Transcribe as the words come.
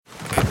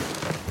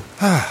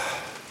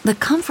The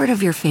comfort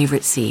of your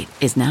favorite seat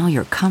is now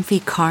your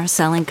comfy car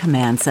selling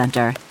command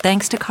center,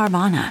 thanks to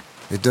Carvana.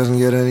 It doesn't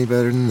get any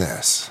better than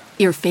this.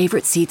 Your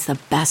favorite seat's the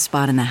best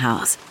spot in the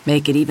house.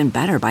 Make it even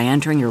better by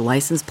entering your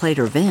license plate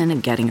or VIN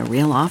and getting a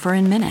real offer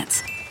in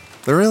minutes.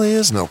 There really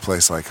is no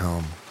place like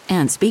home.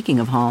 And speaking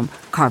of home,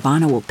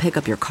 Carvana will pick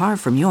up your car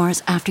from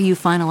yours after you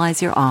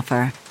finalize your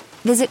offer.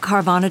 Visit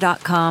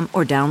Carvana.com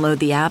or download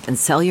the app and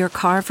sell your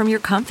car from your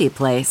comfy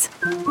place.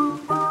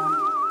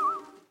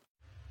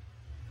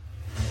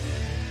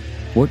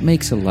 What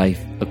makes a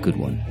life a good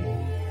one?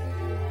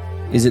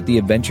 Is it the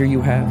adventure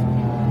you have?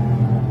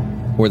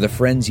 Or the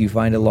friends you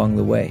find along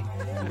the way?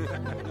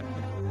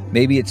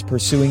 Maybe it's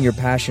pursuing your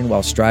passion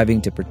while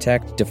striving to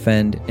protect,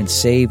 defend, and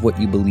save what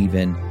you believe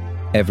in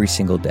every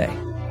single day.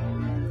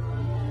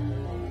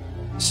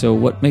 So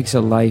what makes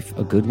a life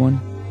a good one?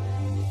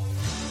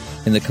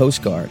 In the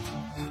Coast Guard,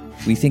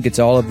 we think it's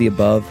all of the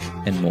above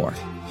and more.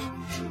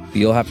 But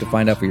you'll have to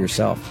find out for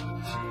yourself.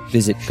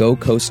 Visit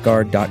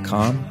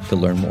gocoastguard.com to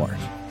learn more.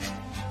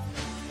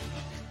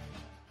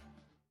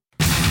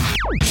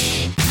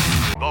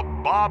 The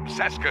Bob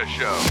Cesca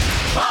Show.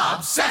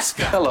 Bob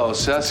Cesca. Hello,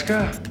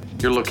 Cesca.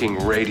 You're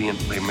looking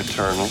radiantly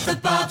maternal. The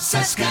Bob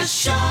Cesca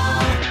Show.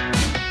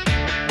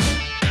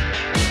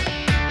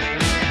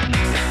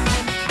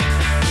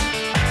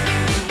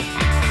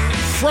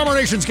 From our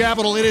nation's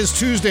capital, it is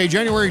Tuesday,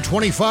 January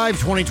 25,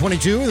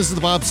 2022. This is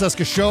the Bob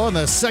Cesca Show on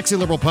the Sexy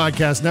Liberal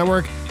Podcast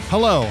Network.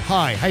 Hello,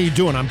 hi, how you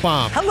doing? I'm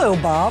Bob.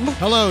 Hello, Bob.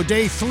 Hello,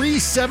 day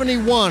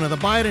 371 of the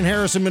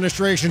Biden-Harris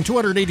administration,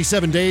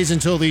 287 days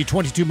until the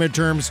 22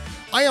 midterms.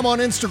 I am on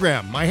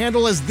Instagram. My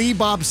handle is the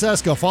Bob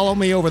Cesca. Follow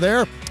me over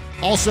there.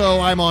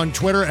 Also, I'm on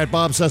Twitter at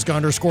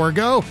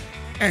BobCesca_go.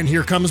 And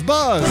here comes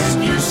Buzz.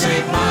 When you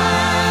say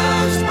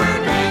Buzz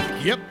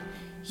Burbank, Yep.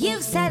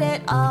 you've said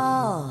it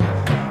all.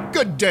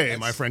 Good day,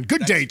 my friend.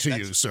 Good day to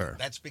you, sir.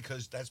 That's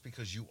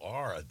because you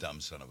are a dumb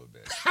son of a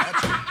bitch.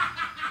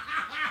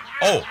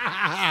 Oh,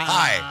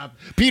 hi.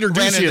 Peter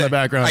Ducey in the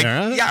background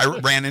there, huh? Yeah, I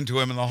ran into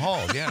him in the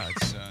hall. Yeah,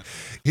 it's...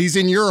 He's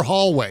in your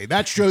hallway.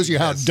 That shows you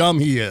how dumb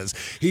he is.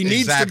 He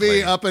needs to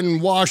be up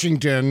in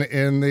Washington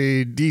in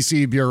the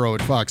D.C. bureau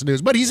at Fox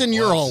News, but he's in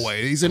your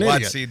hallway. He's an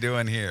idiot. What's he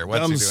doing here?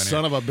 Dumb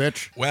son of a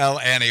bitch. Well,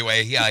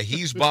 anyway, yeah,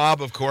 he's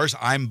Bob, of course.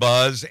 I'm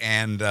Buzz,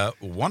 and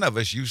one of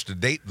us used to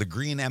date the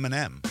green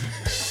M&M.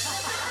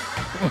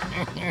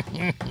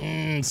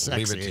 Sexy.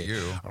 Leave it to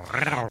you.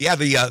 Yeah,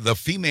 the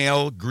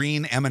female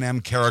green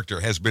M&M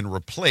character has been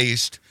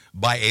replaced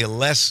by a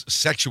less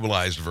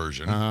sexualized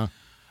version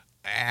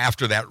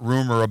after that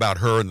rumor about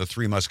her and the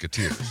Three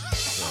Musketeers.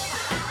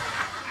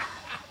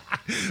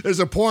 There's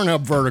a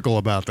Pornhub vertical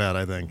about that,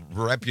 I think.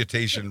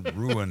 Reputation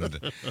ruined.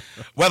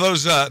 Well,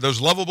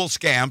 those lovable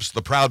scamps,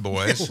 the Proud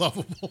Boys.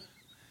 Lovable.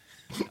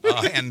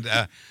 And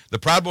the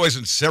Proud Boys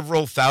and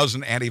several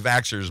thousand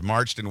anti-vaxxers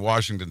marched in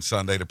Washington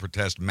Sunday to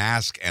protest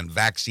mask and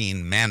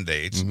vaccine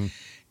mandates. Mm-hmm.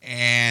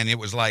 And it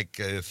was like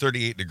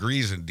 38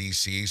 degrees in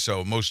D.C.,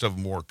 so most of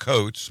them wore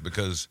coats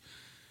because,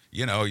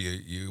 you know,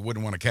 you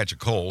wouldn't want to catch a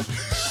cold.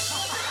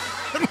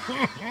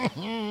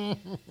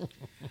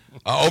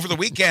 Over the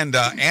weekend,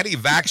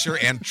 anti-vaxxer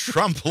and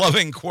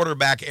Trump-loving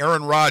quarterback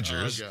Aaron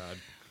Rodgers... Oh, God.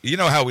 You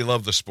know how we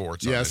love the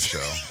sports on this show.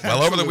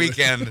 Well, over the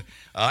weekend,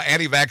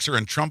 anti-vaxxer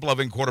and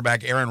Trump-loving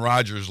quarterback Aaron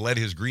Rodgers led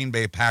his Green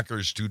Bay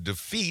Packers to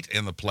defeat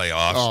in the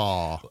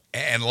playoffs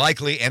and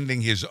likely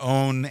ending his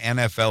own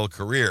NFL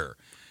career.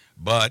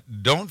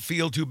 But don't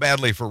feel too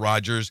badly for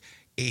Rodgers.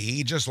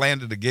 He just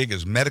landed a gig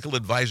as medical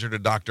advisor to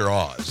Dr.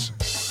 Oz.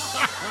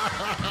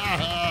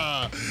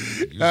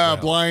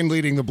 Blind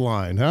leading the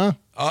blind, huh?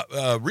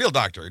 Real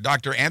doctor,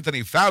 Dr.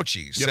 Anthony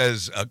Fauci,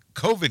 says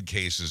COVID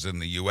cases in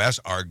the U.S.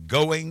 are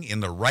going in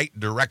the right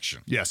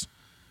direction. Yes.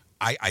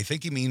 I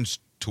think he means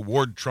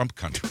toward Trump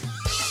country.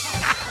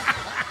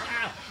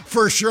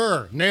 For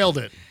sure. Nailed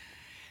it.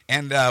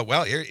 And,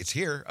 well, it's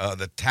here.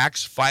 The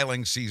tax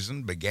filing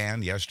season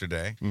began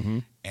yesterday. Mm-hmm.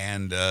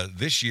 And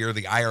this year,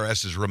 the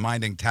IRS is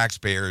reminding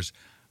taxpayers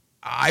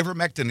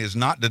ivermectin is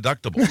not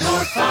deductible.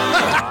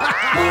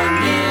 More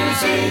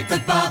music,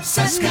 the Bob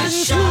Cesca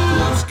Show.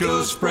 Let's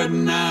go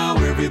spreading now.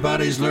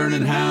 Everybody's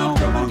learning how.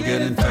 Come on,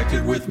 get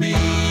infected with me.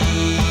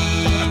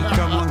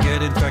 Come on,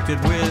 get infected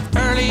with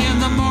me. Early in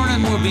the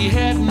morning, we'll be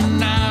heading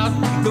out.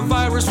 The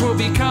virus will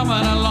be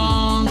coming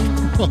along.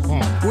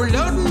 We're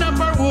loading up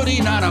our woody,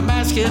 not a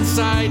mask in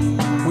sight.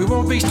 We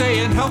won't be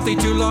staying healthy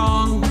too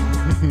long.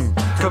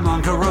 Come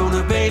on,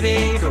 Corona,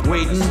 baby,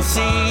 wait and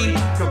see.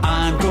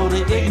 I'm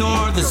gonna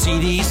ignore the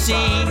CDC.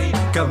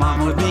 Come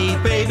on with me,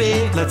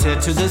 baby, let's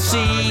head to the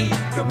sea.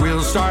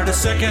 We'll start a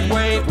second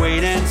wave,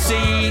 wait and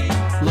see.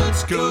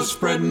 Let's go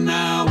spreading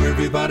now,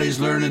 everybody's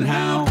learning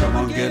how. Come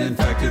on, get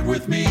infected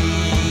with me.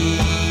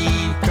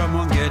 Come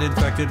on, get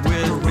infected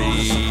with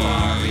me.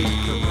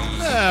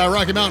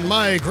 Rocky Mountain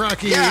Mike,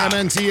 Rocky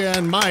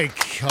MNTN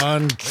Mike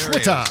on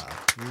Twitter.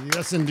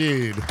 Yes,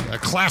 indeed. A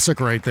classic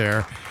right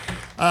there.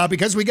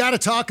 because we got to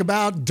talk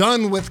about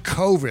done with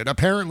COVID.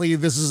 Apparently,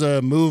 this is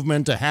a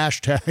movement, a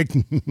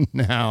hashtag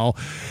now.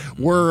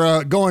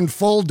 We're going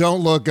full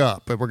don't look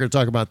up, but we're going to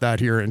talk about that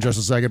here in just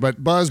a second.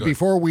 But Buzz,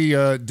 before we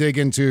dig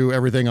into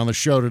everything on the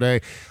show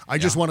today, I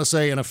just want to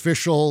say an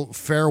official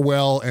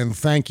farewell and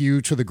thank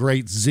you to the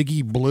great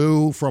Ziggy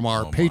Blue from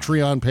our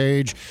Patreon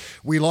page.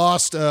 We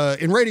lost,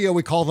 in radio,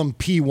 we call them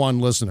P1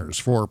 listeners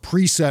for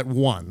preset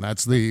 1.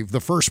 That's the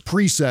first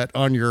preset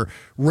on your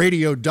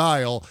radio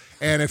dial.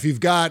 And if you've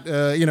got,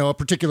 a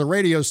particular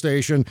radio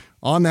station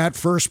on that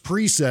first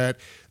preset,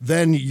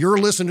 then you're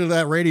listening to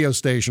that radio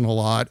station a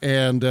lot.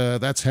 And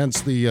that's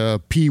hence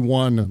the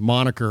P1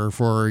 moniker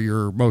for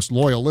your most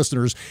loyal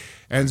listeners.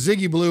 And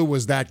Ziggy Blue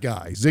was that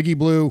guy. Ziggy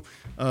Blue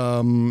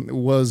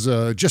was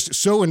just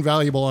so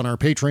invaluable on our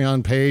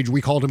Patreon page.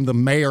 We called him the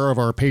mayor of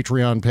our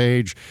Patreon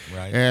page.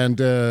 Right. And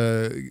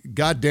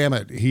God damn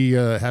it, he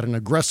had an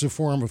aggressive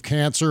form of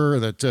cancer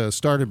that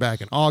started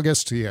back in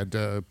August. He had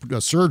a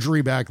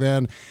surgery back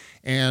then.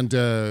 And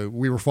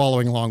we were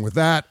following along with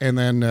that. And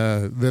then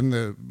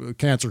the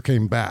cancer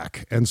came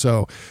back. And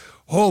so,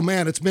 oh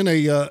man, it's been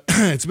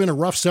a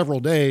rough several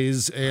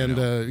days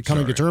and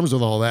coming to terms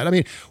with all that. I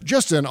mean,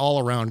 just an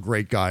all-around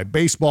great guy,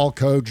 baseball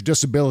coach,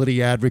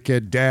 disability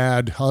advocate,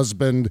 dad,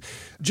 husband,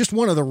 just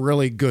one of the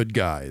really good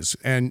guys.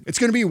 And it's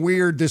going to be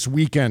weird this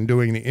weekend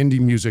doing the Indie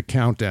Music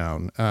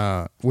Countdown,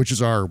 which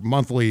is our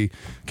monthly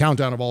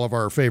countdown of all of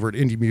our favorite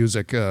indie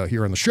music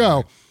here on the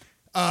show.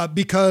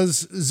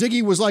 Because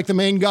Ziggy was like the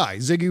main guy.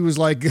 Ziggy was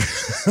like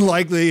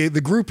like the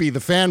groupie, the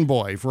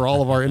fanboy for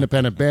all of our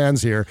independent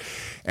bands here.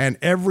 And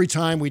every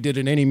time we did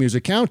an Indie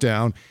Music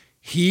Countdown,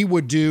 he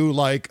would do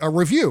like a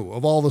review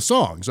of all the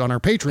songs on our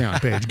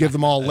Patreon page, give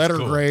them all letter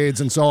grades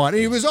and so on.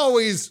 And he was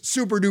always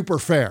super duper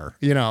fair.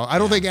 I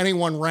don't think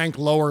anyone ranked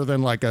lower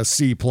than like a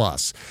C+.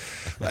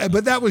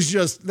 But that was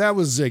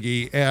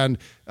Ziggy. And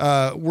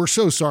we're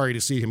so sorry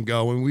to see him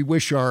go. And we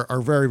wish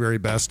our very, very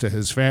best to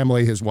his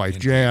family, his wife,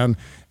 Jan,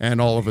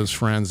 and all of his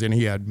friends. And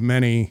he had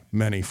many,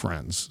 many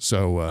friends.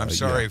 So I'm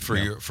sorry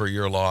for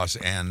your loss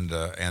and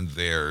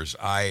theirs.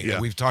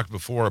 We've talked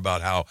before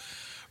about how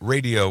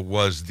radio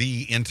was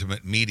the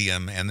intimate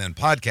medium, and then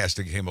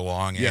podcasting came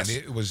along, and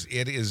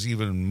it is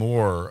even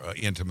more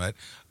intimate,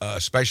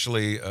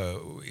 especially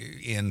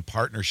in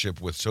partnership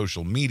with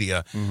social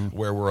media,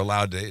 where we're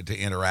allowed to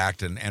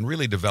interact and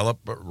really develop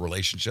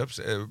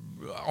relationships,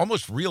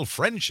 almost real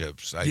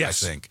friendships, I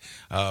think,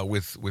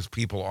 with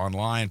people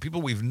online,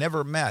 people we've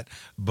never met,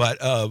 but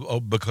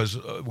because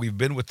we've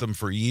been with them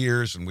for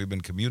years and we've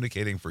been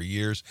communicating for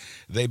years,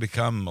 they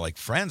become like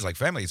friends, like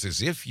family. It's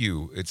as if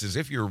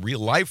you're real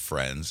life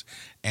friends.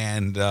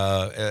 And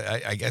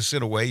I guess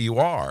in a way you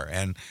are.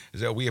 And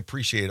we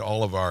appreciate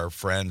all of our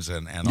friends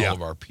and all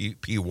of our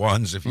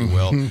P1s, if you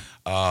will.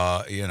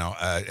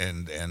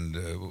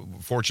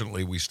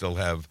 Fortunately, we still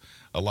have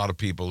a lot of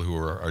people who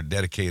are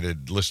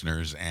dedicated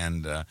listeners,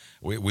 and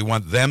we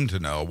want them to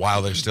know,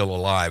 while they're still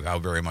alive, how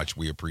very much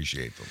we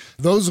appreciate them.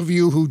 Those of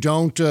you who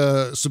don't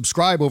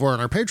subscribe over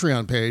on our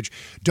Patreon page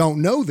don't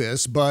know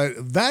this,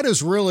 but that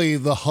is really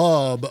the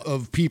hub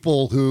of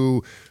people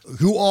who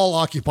all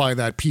occupy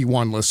that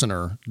P1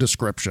 listener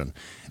description.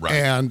 Right.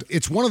 And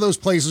it's one of those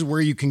places where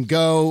you can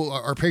go,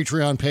 our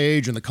Patreon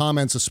page and the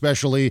comments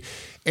especially,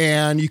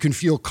 and you can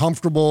feel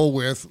comfortable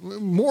with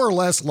more or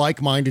less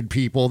like-minded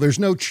people. There's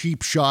no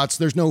cheap shots.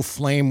 There's no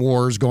flame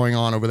wars going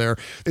on over there.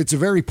 It's a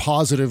very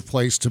positive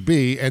place to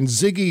be, and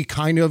Ziggy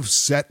kind of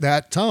set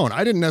that tone.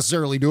 I didn't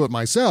necessarily do it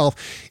myself.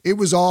 It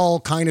was all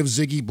kind of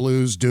Ziggy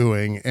Blue's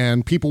doing,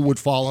 and people would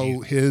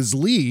follow his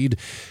lead.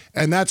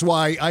 And that's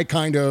why I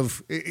kind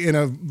of, in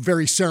a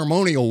very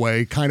ceremonial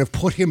way, kind of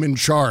put him in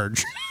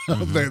charge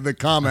of the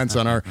comments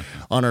on our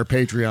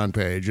Patreon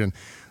page. And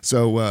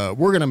so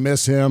we're going to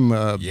miss him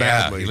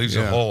badly. He leaves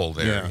a hole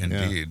there.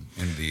 Indeed.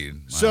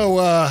 So,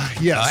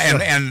 yes.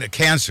 And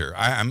cancer.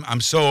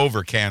 I'm so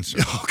over cancer.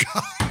 Oh,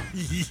 God.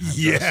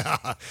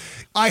 Yeah.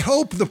 I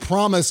hope the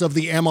promise of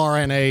the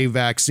mRNA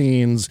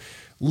vaccines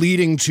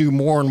leading to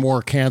more and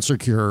more cancer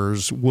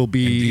cures will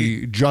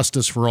be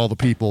justice for all the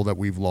people that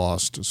we've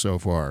lost so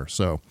far.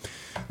 So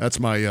that's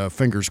my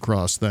fingers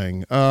crossed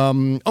thing.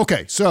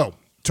 Okay, so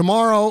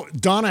tomorrow,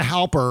 Donna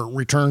Halper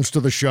returns to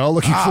the show.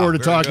 Looking forward to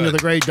talking to the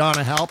great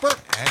Donna Halper.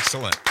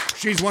 Excellent.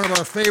 She's one of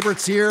our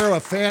favorites here, a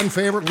fan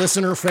favorite,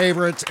 listener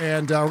favorite,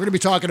 and we're going to be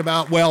talking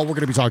about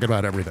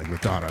everything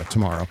with Donna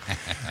tomorrow.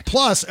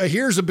 Plus,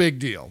 here's a big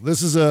deal.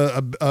 This is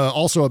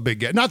also a big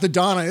deal. Not that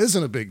Donna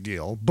isn't a big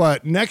deal,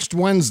 but next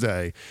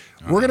Wednesday,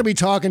 we're going to be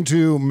talking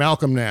to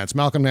Malcolm Nance.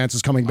 Malcolm Nance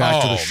is coming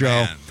back to the show.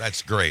 Man,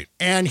 that's great.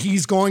 And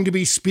he's going to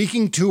be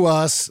speaking to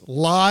us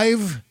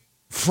live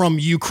from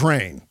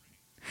Ukraine.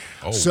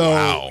 Oh,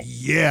 wow.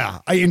 Yeah.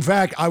 In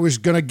fact, I was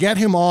going to get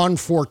him on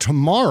for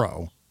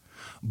tomorrow,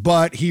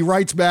 but he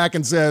writes back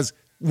and says,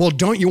 well,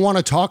 don't you want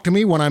to talk to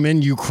me when I'm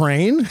in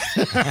Ukraine?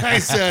 I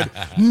said,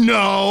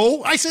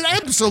 no. I said,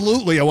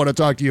 absolutely, I want to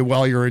talk to you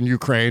while you're in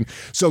Ukraine.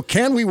 So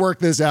can we work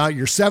this out?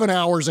 You're 7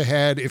 hours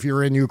ahead if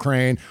you're in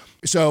Ukraine.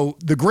 So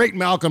the great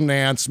Malcolm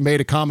Nance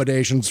made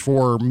accommodations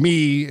for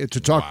me to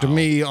talk to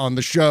me on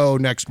the show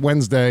next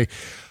Wednesday,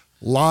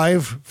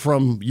 live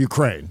from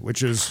Ukraine,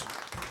 which is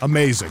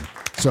amazing.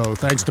 So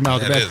thanks to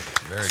Malcolm. That is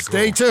very cool.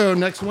 Stay tuned.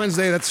 Next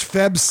Wednesday, that's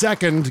Feb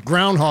 2nd,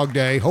 Groundhog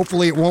Day.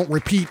 Hopefully it won't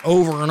repeat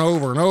over and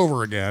over and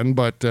over again,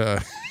 but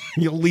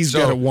you'll at least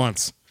get it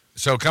once.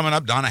 So coming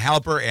up, Donna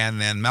Halper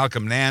and then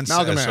Malcolm Nance.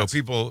 Nance. So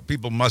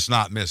people must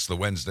not miss the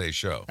Wednesday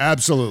show.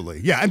 Absolutely.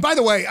 Yeah. And by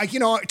the way,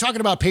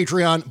 talking about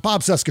Patreon,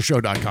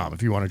 bobceskashow.com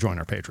if you want to join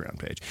our Patreon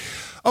page.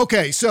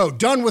 Okay, so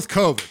Done with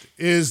COVID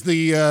is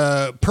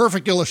the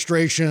perfect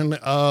illustration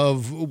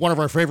of one of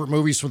our favorite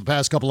movies for the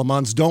past couple of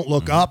months, Don't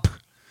Look Up.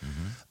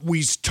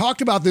 We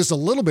talked about this a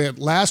little bit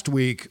last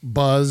week,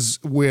 Buzz,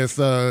 with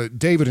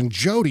David and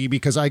Jody,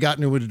 because I got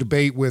into a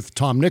debate with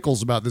Tom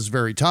Nichols about this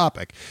very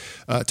topic.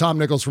 Tom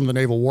Nichols from the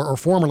Naval War, or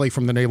formerly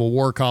from the Naval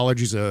War College.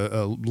 He's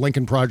a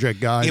Lincoln Project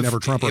guy, never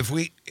Trumper. If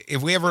we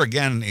ever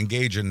again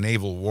engage in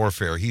naval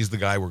warfare, he's the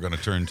guy we're going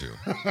to turn to.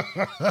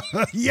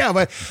 Yeah,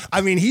 but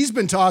I mean, he's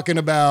been talking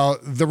about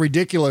the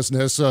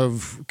ridiculousness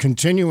of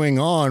continuing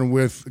on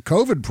with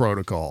COVID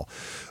protocol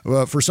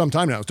for some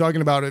time now. He's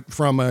talking about it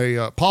from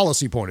a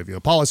policy point of view,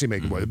 a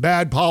policy-making point of view.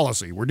 Bad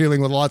policy. We're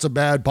dealing with lots of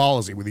bad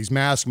policy with these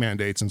mask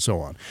mandates and so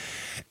on.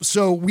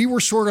 So we were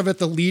sort of at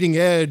the leading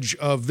edge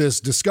of this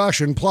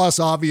discussion, plus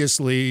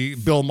obviously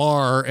Bill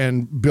Maher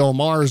and Bill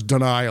Maher's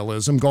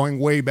denialism going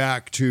way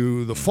back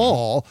to the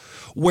fall,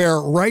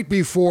 where right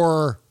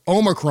before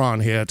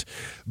Omicron hit,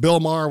 Bill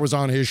Maher was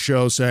on his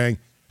show saying,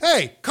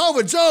 hey,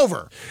 COVID's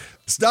over.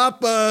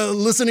 Stop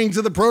listening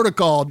to the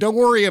protocol. Don't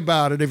worry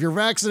about it. If you're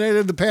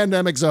vaccinated, the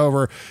pandemic's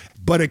over.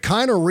 But it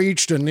kind of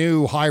reached a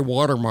new high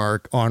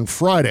watermark on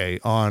Friday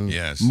on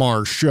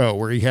Maher's show,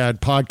 where he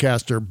had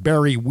podcaster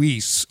Barry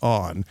Weiss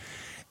on.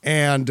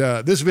 And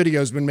this video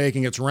has been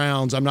making its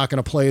rounds. I'm not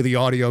going to play the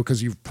audio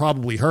because you've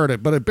probably heard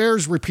it, but it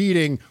bears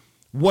repeating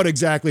what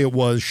exactly it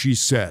was she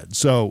said.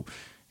 So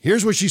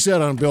here's what she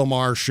said on Bill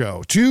Maher's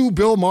show. To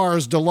Bill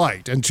Maher's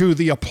delight and to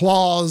the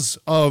applause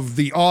of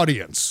the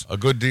audience. A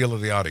good deal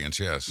of the audience,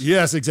 yes.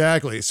 Yes,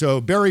 exactly. So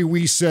Barry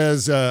Weiss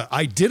says,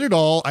 I did it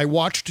all. I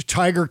watched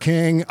Tiger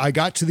King. I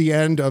got to the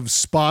end of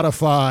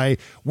Spotify.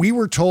 We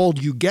were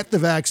told you get the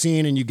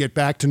vaccine and you get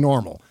back to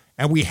normal.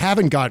 And we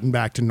haven't gotten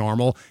back to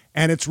normal.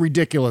 And it's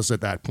ridiculous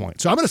at that point.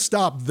 So I'm going to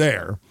stop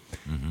there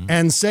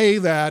and say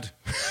that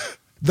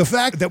the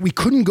fact that we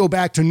couldn't go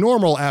back to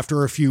normal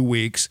after a few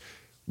weeks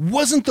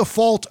wasn't the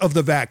fault of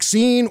the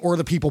vaccine or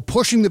the people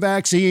pushing the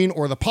vaccine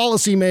or the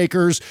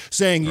policymakers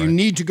saying you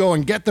need to go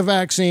and get the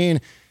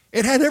vaccine.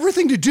 It had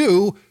everything to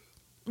do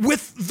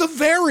with the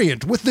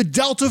variant, with the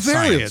Delta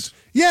variant.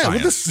 Yeah,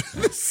 with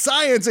the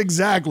science,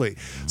 exactly.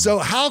 So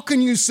how can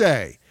you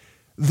say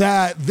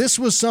that this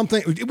was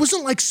something, it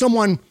wasn't like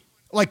someone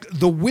like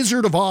the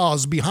Wizard of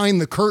Oz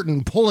behind the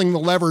curtain pulling the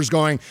levers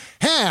going,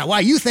 why,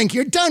 you think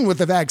you're done with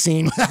the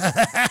vaccine?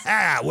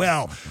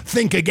 Well,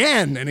 think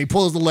again. And he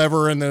pulls the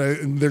lever and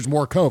then there's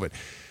more COVID.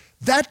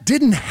 That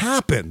didn't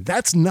happen.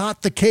 That's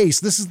not the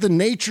case. This is the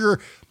nature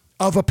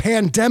of a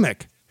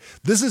pandemic.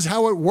 This is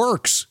how it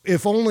works.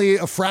 If only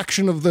a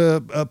fraction of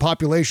the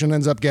population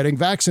ends up getting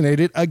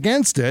vaccinated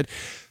against it,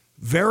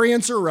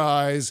 variants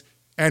arise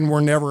and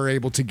we're never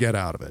able to get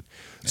out of it.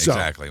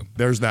 Exactly. So,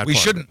 there's that.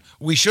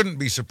 We shouldn't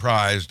be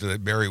surprised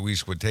that Barry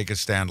Weiss would take a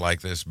stand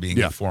like this,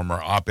 being a former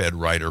op-ed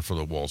writer for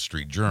the Wall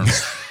Street Journal.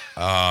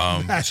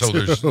 So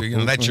there's,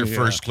 that's your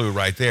first clue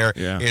right there.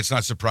 Yeah. It's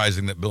not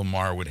surprising that Bill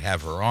Maher would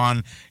have her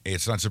on.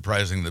 It's not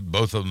surprising that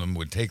both of them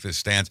would take this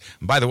stance.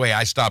 And by the way,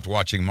 I stopped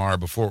watching Maher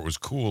before it was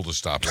cool to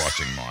stop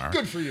watching Maher.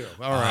 Good for you.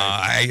 All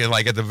right.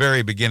 I at the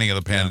very beginning of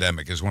the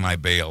pandemic is when I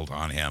bailed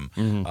on him.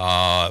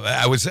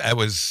 I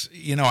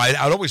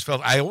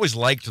always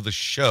liked the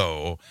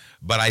show,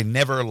 but I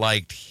never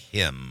liked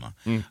him.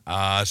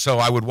 So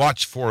I would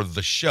watch for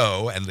the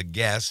show and the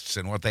guests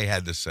and what they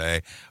had to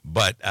say,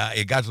 but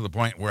it got to the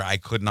point where I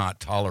could not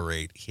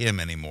tolerate him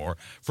anymore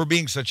for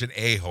being such an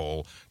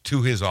a-hole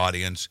to his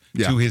audience,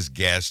 to his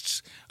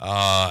guests,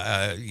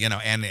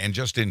 and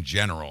just in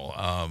general.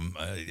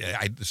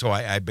 So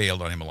I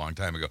bailed on him a long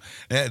time ago.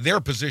 Their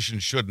position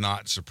should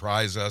not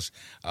surprise us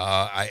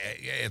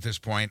at this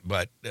point,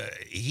 but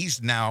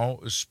he's now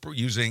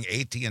using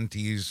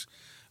AT&T's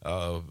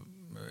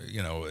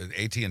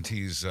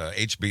AT&T's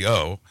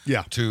HBO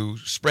to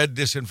spread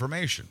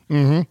disinformation.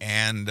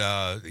 And,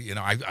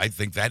 I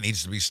think that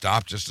needs to be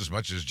stopped just as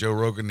much as Joe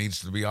Rogan needs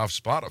to be off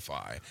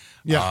Spotify.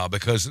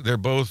 Because they're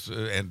both,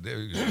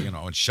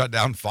 and shut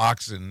down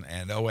Fox and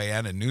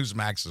OAN and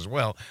Newsmax as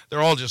well.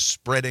 They're all just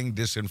spreading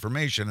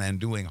disinformation and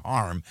doing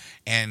harm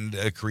and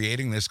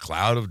creating this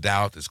cloud of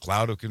doubt, this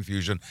cloud of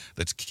confusion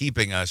that's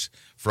keeping us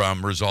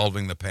from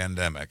resolving the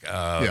pandemic.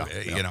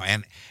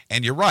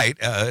 And you're right.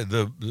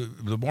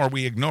 The more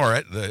we ignore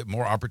it, the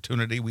more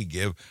opportunity we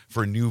give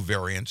for new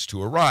variants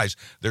to arise.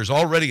 There's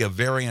already a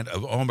variant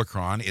of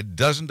Omicron. It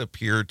doesn't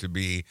appear to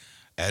be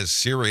as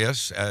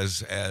serious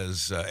as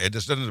it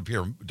just doesn't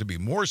appear to be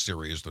more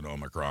serious than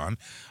Omicron,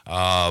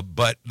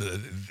 but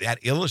that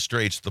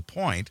illustrates the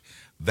point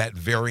that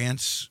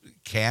variants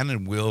can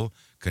and will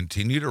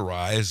continue to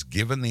rise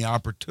given the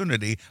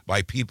opportunity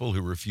by people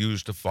who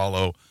refuse to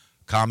follow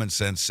common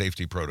sense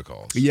safety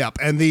protocols. Yep.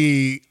 And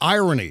the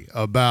irony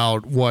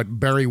about what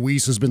Barry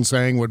Weiss has been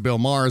saying, what Bill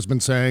Maher has been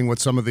saying, what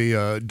some of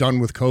the Done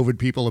with COVID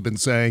people have been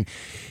saying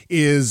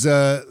is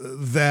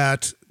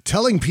that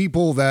telling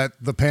people that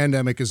the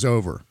pandemic is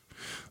over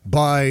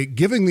by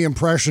giving the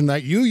impression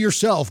that you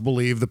yourself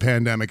believe the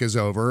pandemic is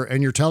over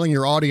and you're telling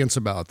your audience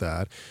about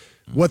that,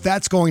 what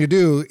that's going to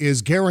do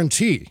is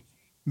guarantee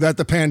that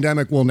the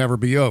pandemic will never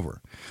be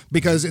over,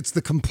 because it's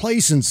the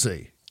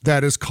complacency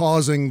that is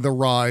causing the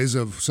rise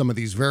of some of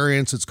these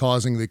variants. It's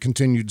causing the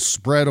continued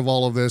spread of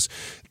all of this.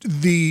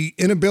 The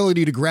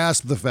inability to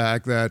grasp the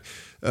fact that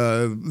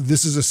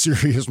this is a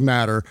serious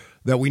matter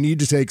that we need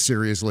to take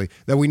seriously,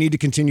 that we need to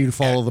continue to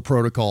follow the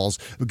protocols,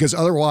 because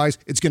otherwise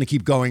it's going to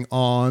keep going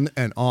on,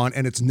 and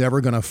it's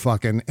never going to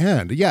fucking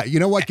end. Yeah, you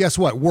know what? Guess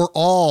what? We're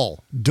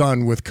all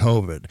done with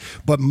COVID,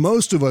 but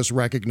most of us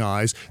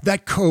recognize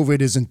that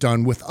COVID isn't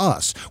done with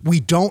us.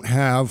 We don't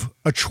have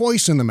a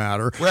choice in the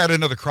matter. We're at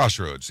another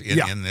crossroads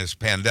in this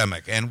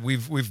pandemic, and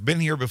we've been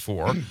here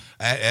before.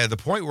 The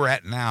point we're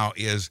at now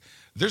is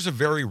there's a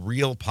very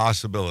real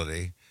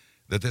possibility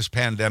that this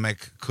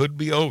pandemic could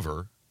be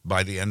over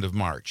by the end of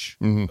March.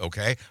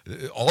 Okay.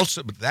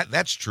 Also, but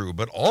that's true,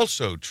 but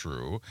also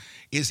true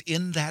is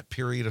in that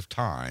period of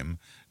time,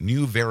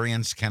 new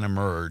variants can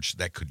emerge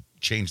that could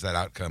change that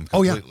outcome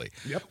completely. Oh,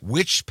 yeah. Yep.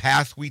 Which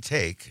path we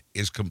take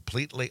is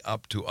completely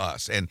up to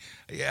us. And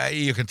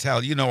you can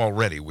tell,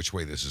 already which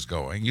way this is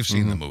going. You've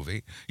seen the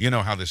movie. You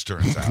know how this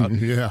turns out.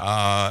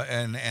 Yeah.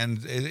 And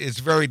it's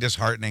very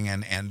disheartening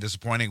and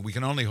disappointing. We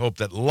can only hope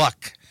that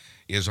luck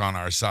is on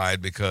our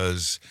side,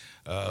 because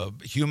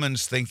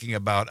humans thinking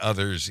about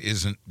others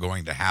isn't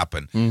going to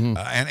happen. And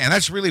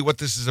that's really what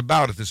this is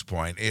about at this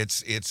point.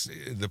 It's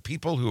the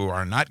people who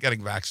are not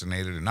getting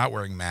vaccinated and not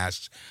wearing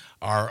masks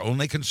are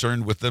only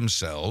concerned with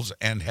themselves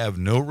and have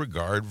no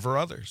regard for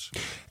others.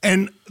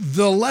 And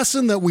the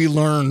lesson that we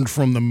learned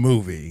from the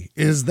movie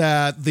is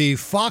that the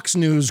Fox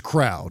News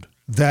crowd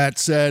that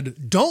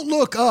said, don't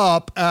look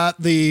up at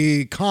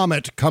the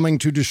comet coming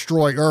to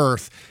destroy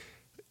Earth,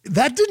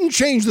 that didn't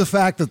change the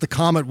fact that the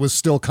comet was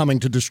still coming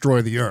to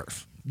destroy the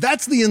Earth.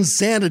 That's the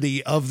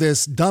insanity of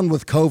this done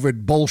with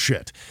COVID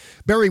bullshit.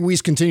 Barry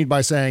Weiss continued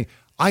by saying,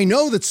 I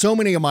know that so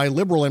many of my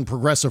liberal and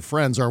progressive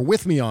friends are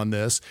with me on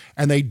this,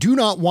 and they do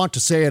not want to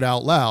say it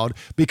out loud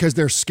because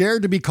they're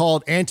scared to be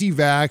called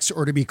anti-vax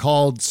or to be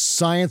called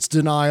science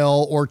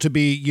denial or to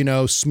be,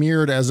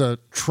 smeared as a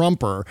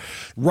Trumper.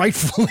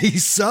 Rightfully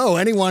so.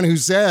 Anyone who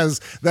says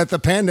that the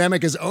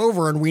pandemic is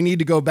over and we need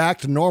to go back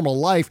to normal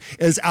life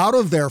is out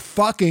of their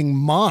fucking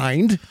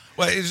mind.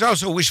 Well, it's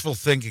also wishful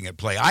thinking at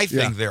play. I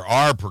think there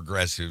are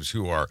progressives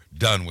who are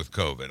done with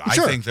COVID.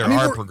 Sure. I think there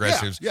are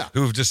progressives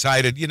who've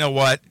decided, you know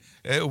what?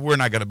 We're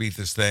not going to beat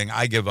this thing.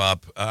 I give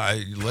up.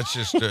 Let's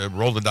just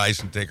roll the dice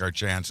and take our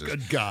chances.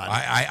 Good God.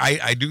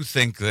 I do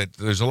think that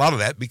there's a lot of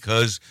that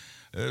because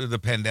the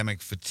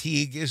pandemic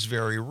fatigue is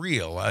very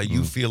real.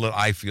 You feel it.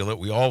 I feel it.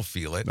 We all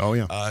feel it. Oh,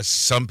 yeah.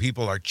 Some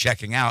people are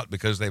checking out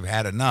because they've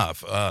had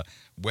enough,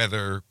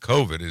 whether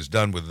COVID is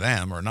done with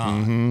them or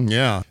not.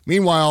 Yeah.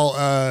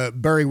 Meanwhile,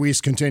 Barry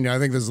Weiss continued. I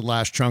think this is the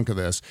last chunk of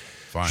this.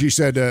 Fine. She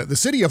said, the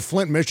city of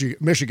Flint,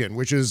 Michigan,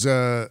 which is...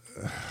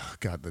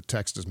 God, the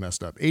text is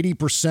messed up.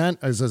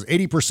 80%, it says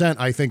 80%,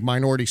 I think,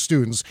 minority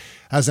students,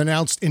 has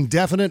announced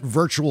indefinite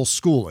virtual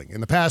schooling.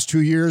 In the past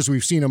 2 years,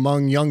 we've seen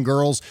among young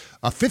girls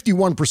a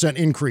 51%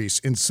 increase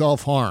in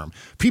self-harm.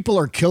 People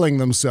are killing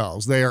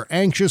themselves. They are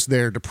anxious, they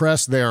are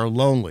depressed, they are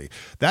lonely.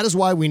 That is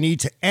why we need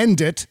to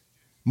end it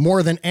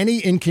more than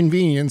any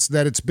inconvenience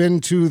that it's been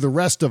to the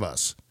rest of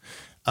us.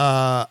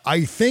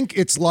 I think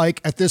it's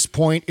like, at this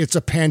point, it's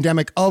a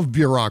pandemic of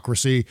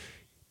bureaucracy.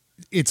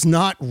 It's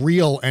not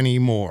real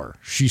anymore,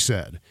 she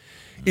said.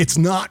 It's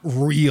not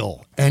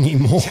real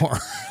anymore.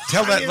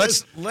 Tell that.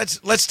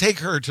 Let's take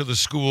her to the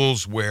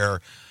schools where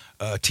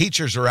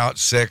teachers are out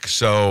sick,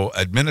 so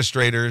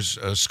administrators,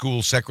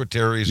 school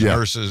secretaries,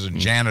 nurses, and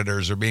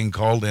janitors are being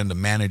called in to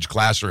manage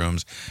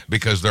classrooms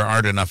because there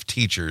aren't enough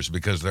teachers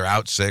because they're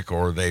out sick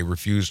or they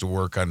refuse to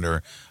work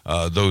under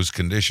those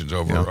conditions,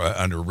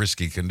 under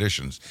risky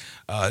conditions.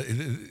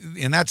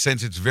 In that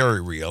sense, it's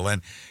very real.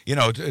 And,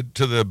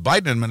 to the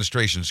Biden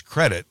administration's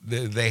credit,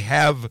 they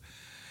have...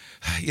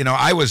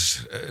 I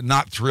was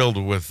not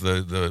thrilled with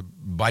the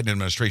Biden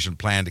administration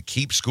plan to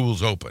keep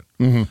schools open.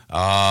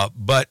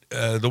 But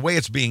the way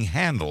it's being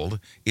handled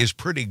is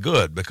pretty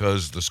good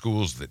because the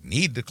schools that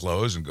need to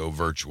close and go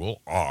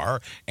virtual are,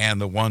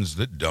 and the ones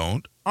that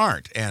don't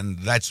aren't. And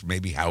that's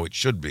maybe how it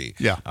should be.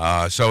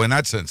 Yeah. So in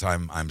that sense,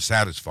 I'm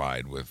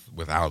satisfied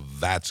with how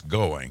that's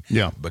going.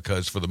 Yeah.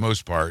 Because for the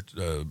most part,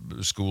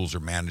 schools are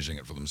managing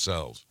it for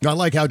themselves. I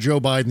like how Joe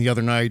Biden the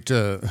other night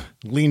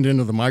leaned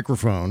into the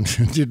microphone,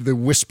 did the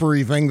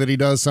whispery thing that he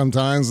does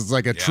sometimes. It's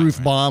like a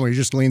truth bomb. He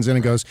just leans in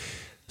and goes,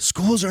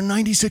 Schools are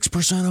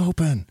 96%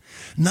 open.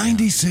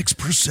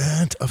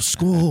 96% of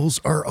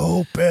schools are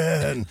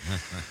open.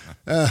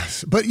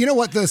 But you know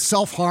what? The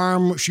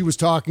self-harm she was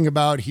talking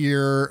about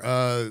here,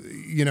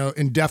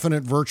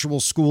 indefinite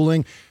virtual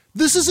schooling,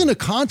 this isn't a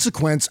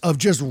consequence of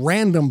just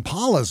random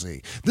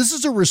policy. This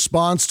is a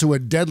response to a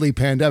deadly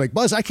pandemic.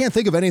 Buzz, I can't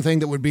think of anything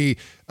that would be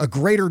a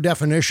greater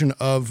definition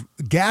of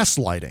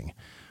gaslighting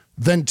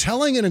than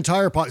telling an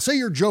entire party, say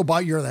you're Joe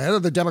Biden, you're the head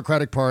of the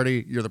Democratic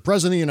Party, you're the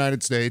president of the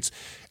United States,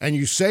 and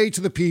you say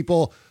to the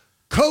people,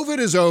 COVID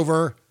is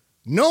over,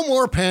 no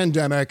more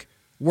pandemic,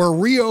 we're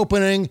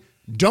reopening,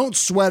 don't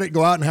sweat it,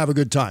 go out and have a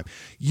good time.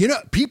 You know,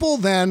 people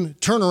then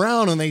turn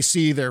around and they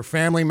see their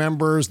family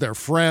members, their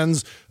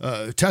friends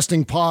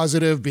testing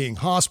positive, being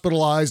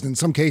hospitalized, in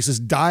some cases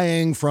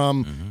dying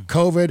from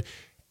COVID.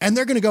 And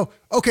they're going to go,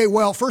 okay,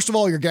 well, first of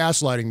all, you're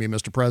gaslighting me,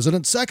 Mr.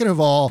 President. Second of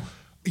all,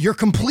 you're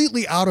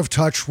completely out of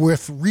touch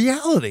with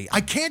reality.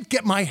 I can't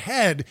get my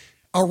head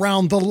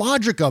around the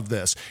logic of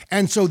this.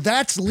 And so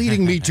that's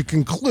leading me to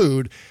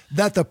conclude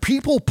that the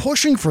people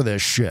pushing for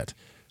this shit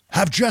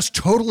have just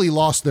totally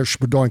lost their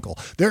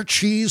spadoinkle. Their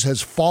cheese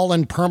has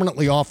fallen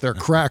permanently off their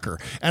cracker.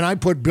 And I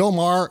put Bill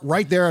Maher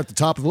right there at the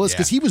top of the list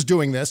because he was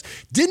doing this.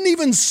 Didn't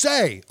even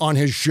say on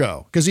his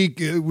show, because he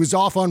was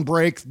off on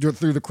break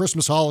through the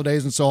Christmas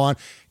holidays and so on,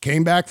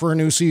 came back for a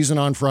new season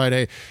on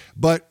Friday.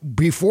 But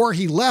before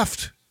he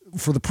left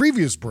for the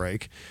previous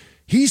break,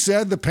 he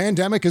said the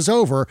pandemic is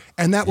over,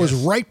 and that was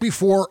right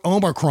before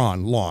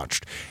Omicron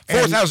launched.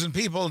 4,000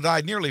 people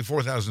died, nearly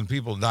 4,000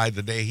 people died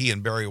the day he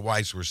and Barry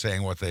Weiss were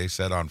saying what they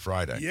said on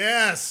Friday.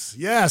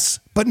 Yes.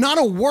 But not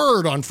a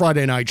word on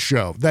Friday night's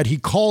show that he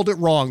called it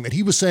wrong, that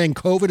he was saying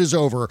COVID is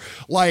over,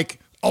 like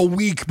a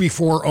week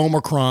before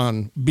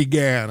Omicron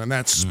began, and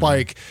that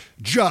spike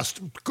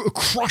just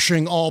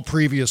crushing all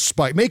previous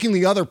spikes, making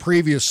the other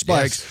previous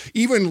spikes,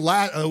 even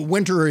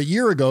winter a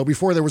year ago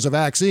before there was a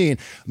vaccine,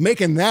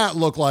 making that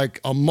look like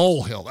a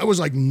molehill. That was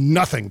like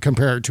nothing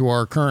compared to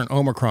our current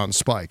Omicron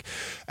spike.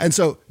 And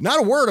so not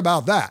a word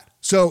about that.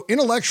 So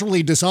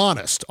intellectually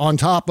dishonest on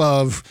top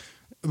of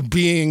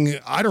being,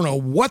 I don't know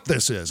what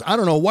this is. I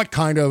don't know what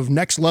kind of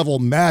next level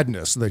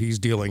madness that he's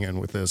dealing in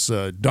with this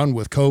done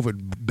with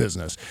COVID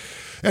business.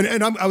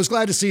 And I was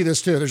glad to see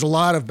this, too. There's a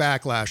lot of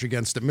backlash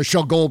against it.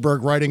 Michelle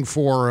Goldberg, writing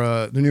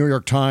for the New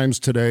York Times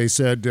today,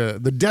 said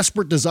the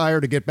desperate desire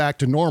to get back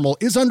to normal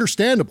is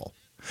understandable.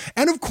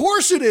 And of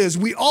course it is.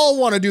 We all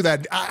want to do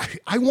that.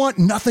 I want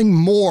nothing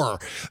more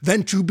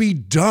than to be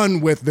done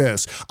with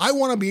this. I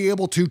want to be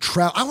able to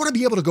travel. I want to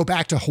be able to go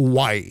back to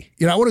Hawaii.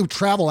 I want to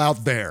travel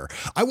out there.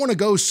 I want to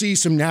go see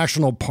some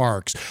national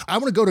parks. I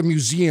want to go to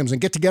museums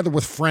and get together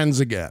with friends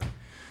again.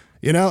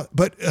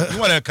 But you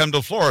want to come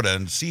to Florida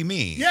and see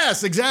me.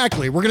 Yes,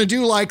 exactly. We're going to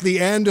do like the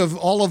end of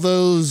all of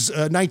those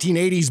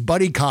 1980s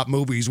buddy cop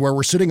movies where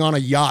we're sitting on a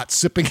yacht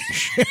sipping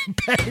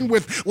champagne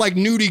with like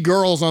nudie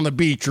girls on the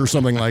beach or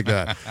something like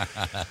that.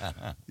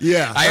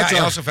 Yeah. I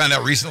also found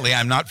out recently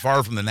I'm not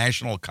far from the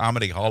National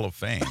Comedy Hall of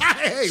Fame.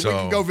 Hey, we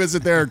can go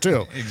visit there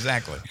too.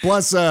 Exactly.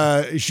 Plus,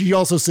 she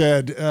also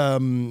said,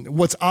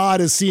 what's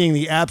odd is seeing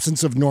the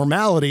absence of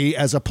normality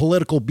as a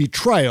political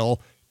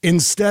betrayal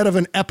instead of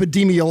an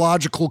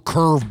epidemiological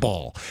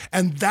curveball.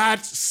 And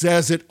that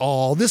says it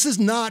all. This is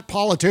not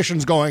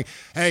politicians going,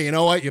 hey, you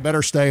know what? You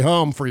better stay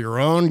home for your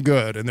own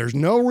good. And there's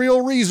no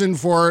real reason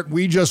for it.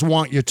 We just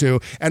want you to.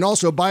 And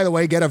also, by the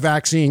way, get a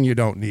vaccine you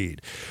don't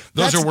need.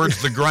 Those are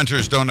words the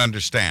grunters don't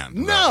understand.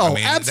 No,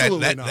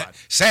 absolutely not.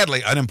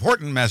 Sadly, an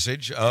important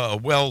message, a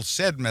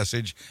well-said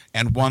message,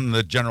 and one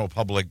the general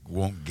public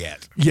won't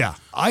get. Yeah.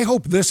 I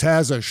hope this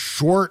has a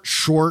short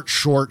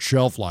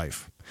shelf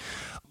life.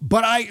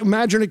 But I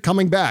imagine it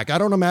coming back. I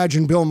don't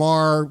imagine Bill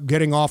Maher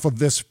getting off of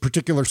this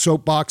particular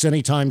soapbox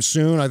anytime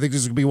soon. I think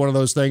this is going to be one of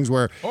those things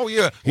where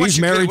he's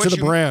married to the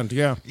brand.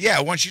 Yeah. Yeah,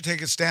 once you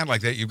take a stand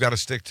like that, you've got to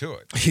stick to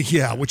it.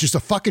 Yeah, which is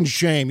a fucking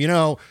shame.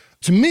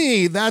 To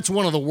me, that's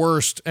one of the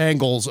worst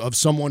angles of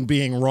someone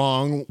being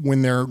wrong,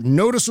 when they're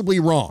noticeably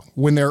wrong,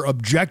 when they're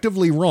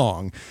objectively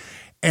wrong,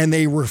 and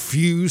they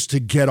refuse to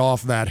get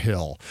off that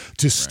hill,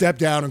 to step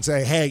down and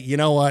say, hey, you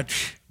know what?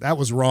 That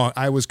was wrong.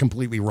 I was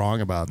completely wrong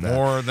about that.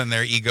 More than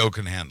their ego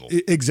can handle.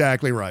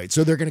 Exactly right.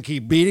 So they're going to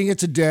keep beating it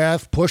to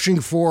death,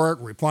 pushing for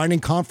it, finding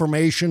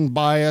confirmation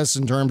bias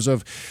in terms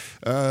of,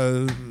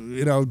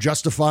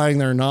 justifying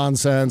their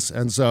nonsense.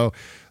 And so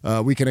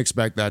we can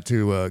expect that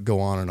to go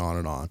on and on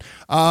and on.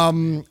 I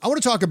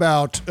want to talk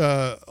about,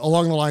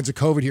 along the lines of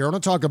COVID here, I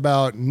want to talk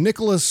about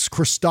Nicholas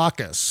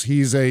Christakis.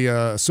 He's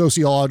a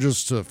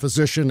sociologist, a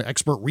physician,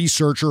 expert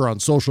researcher on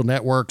social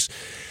networks.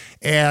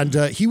 And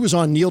he was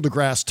on Neil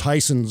deGrasse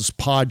Tyson's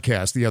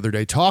podcast the other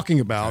day talking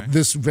about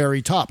this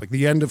very topic,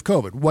 the end of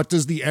COVID. What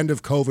does the end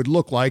of COVID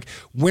look like?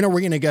 When are we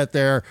going to get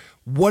there?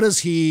 What does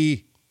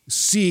he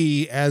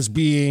see as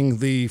being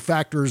the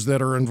factors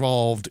that are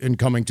involved in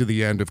coming to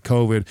the end of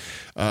COVID?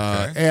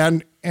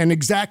 And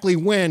exactly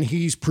when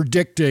he's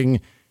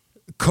predicting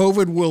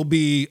COVID will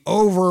be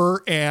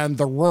over and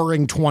the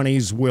roaring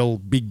 20s will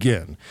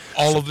begin.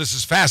 All of this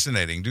is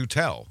fascinating. Do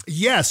tell.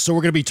 Yes. So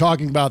we're going to be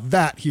talking about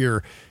that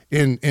here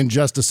in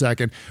just a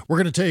second. We're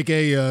going to take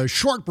a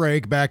short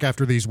break back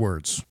after these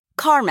words.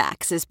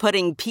 CarMax is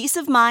putting peace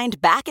of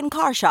mind back in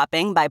car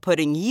shopping by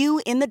putting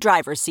you in the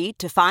driver's seat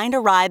to find a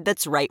ride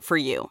that's right for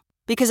you.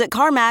 Because at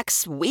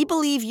CarMax, we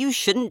believe you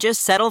shouldn't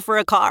just settle for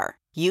a car.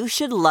 You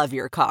should love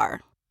your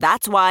car.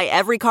 That's why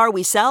every car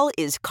we sell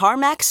is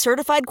CarMax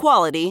certified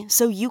quality,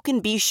 so you can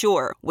be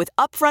sure with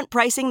upfront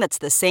pricing that's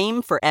the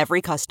same for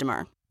every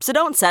customer. So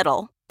don't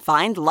settle.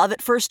 Find love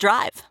at first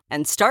drive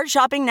and start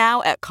shopping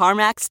now at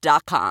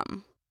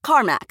CarMax.com.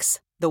 CarMax,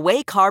 the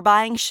way car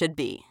buying should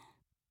be.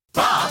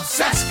 Bob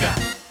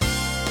Cesca.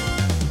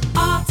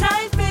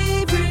 All-time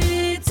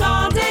favorites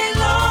all day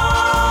long.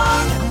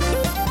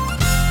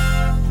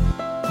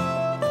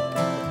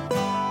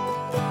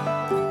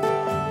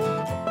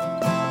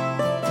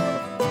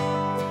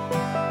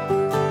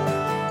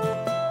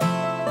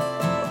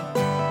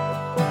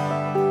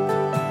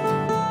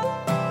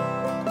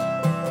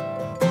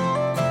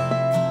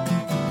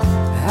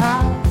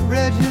 I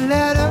read your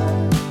letter,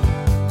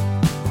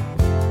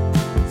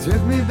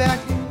 took me back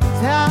in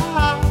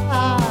time.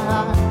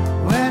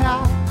 When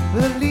I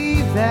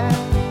believe that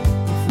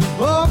if we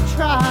both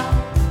try,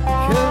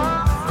 could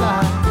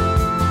fly.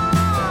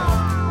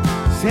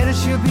 Said it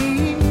should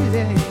be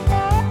easy,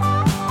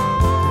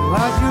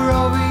 while you're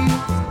always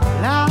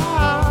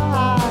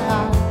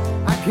lying.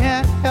 I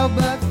can't help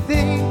but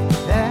think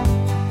that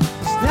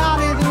you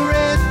started the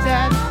rest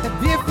at a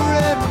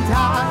different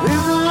time.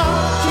 There's a lot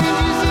of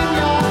changes in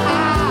your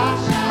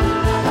eyes.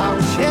 I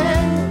was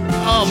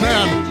Oh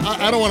man,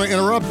 I don't want to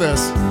interrupt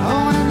this.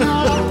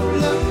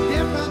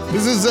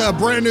 This is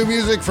brand new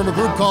music from a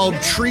group called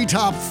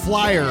Treetop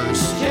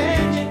Flyers.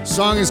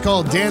 Song is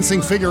called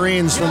Dancing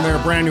Figurines from their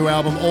brand new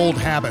album, Old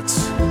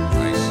Habits.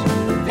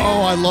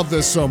 Oh, I love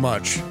this so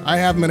much. I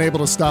haven't been able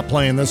to stop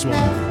playing this one.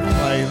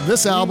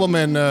 This album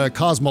and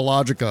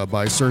Cosmologica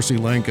by Cersei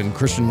Link and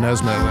Christian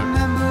Nesmith.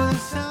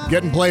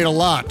 Getting played a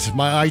lot.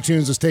 My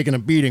iTunes is taking a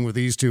beating with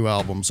these two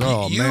albums.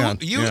 Oh, man.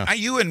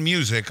 You and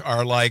music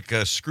are like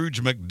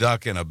Scrooge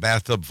McDuck in a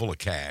bathtub full of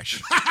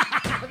cash.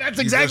 That's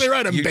exactly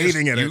right. I'm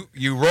bathing in it.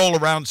 You roll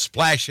around,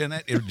 splash in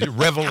it, you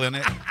revel in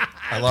it.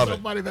 I love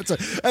it. Funny.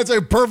 That's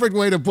a perfect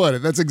way to put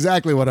it. That's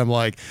exactly what I'm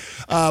like.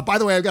 By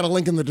the way, I've got a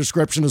link in the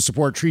description to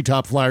support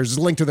Treetop Flyers. There's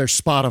a link to their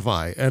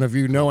Spotify. And if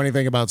you know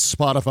anything about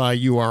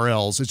Spotify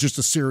URLs, it's just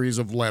a series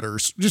of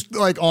letters, just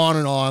like on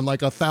and on,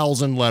 like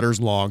 1,000 letters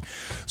long.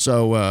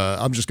 So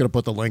I'm just going to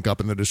put the link up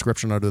in the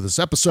description under this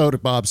episode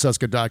at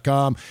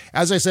bobcesca.com.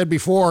 As I said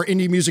before,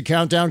 Indie Music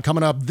Countdown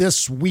coming up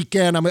this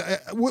weekend.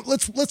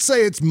 Let's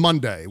say it's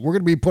Monday. We're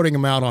going to be putting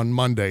them out on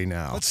Monday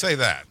now. Let's say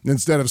that.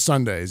 Instead of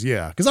Sundays,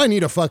 yeah. Because I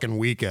need a fucking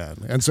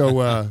weekend. And so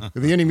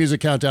the Indie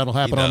Music Countdown will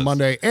happen on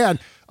Monday. And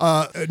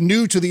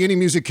new to the Indie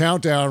Music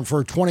Countdown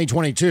for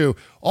 2022,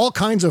 all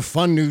kinds of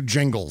fun new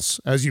jingles,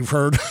 as you've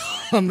heard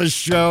on the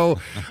show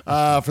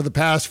for the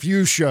past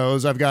few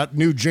shows. I've got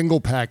new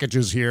jingle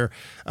packages here,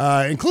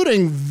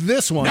 including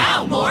this one.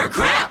 Now more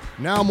crap.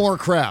 Now More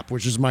Crap,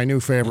 which is my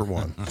new favorite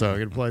one. So I'm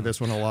going to play this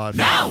one a lot.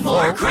 Now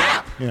more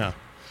crap. Yeah.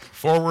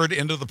 Forward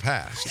into the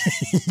past.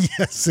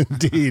 Yes,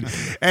 indeed.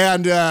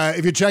 And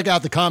if you check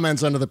out the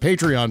comments under the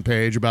Patreon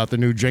page about the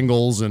new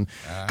jingles and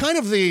kind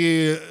of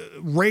the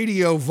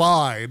radio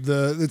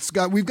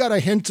vibe, we've got a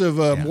hint of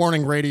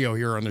morning radio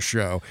here on the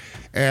show,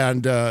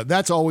 and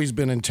that's always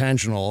been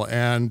intentional.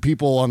 And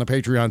people on the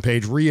Patreon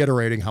page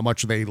reiterating how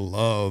much they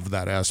love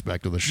that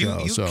aspect of the show.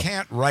 You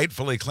can't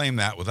rightfully claim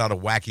that without a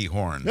wacky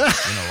horn. Like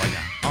a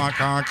honk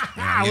honk.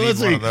 You need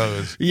one of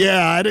those.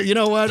 Yeah, you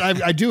know what?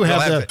 I do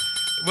have the.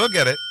 We'll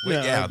get it.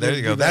 Yeah, there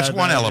you go. That's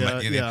one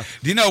element. Do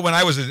you know, when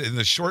I was in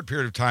the short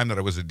period of time that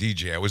I was a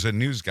DJ, I was a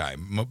news guy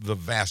the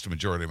vast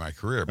majority of my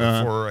career.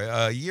 But for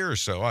a year or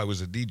so, I was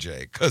a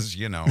DJ because,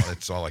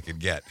 that's all I could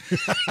get.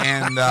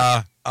 And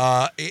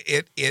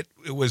it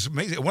was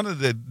amazing. One of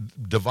the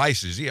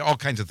devices, all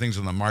kinds of things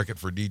on the market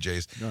for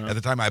DJs. At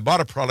the time, I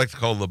bought a product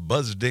called the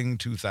BuzzDing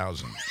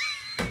 2000.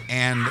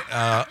 And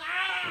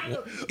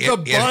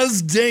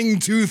BuzzDing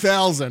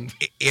 2000.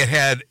 It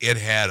had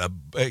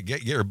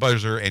get your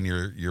buzzer and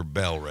your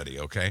bell ready,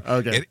 okay?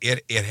 Okay.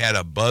 It had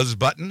a buzz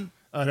button.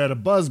 It had a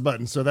buzz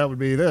button, so that would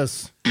be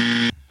this.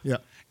 Yeah.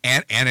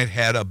 And it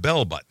had a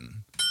bell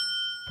button.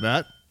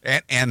 That?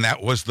 And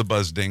that was the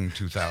BuzzDing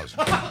 2000.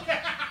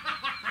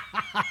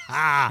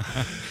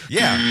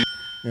 Yeah.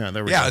 Yeah,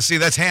 there we go. See,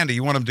 that's handy.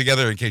 You want them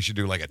together in case you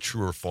do like a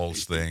true or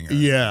false thing.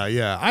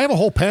 Yeah. I have a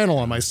whole panel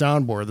on my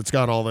soundboard that's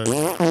got all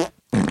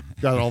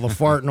the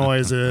fart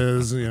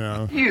noises,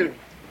 You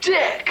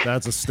dick.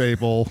 That's a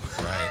staple.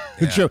 Right.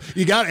 Yeah.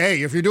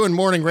 If you're doing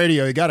morning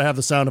radio, you got to have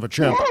the sound of a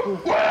chimp.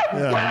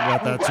 Yeah, you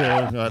got that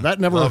too. That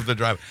never. Love the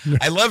drive.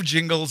 I love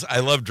jingles. I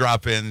love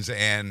drop-ins,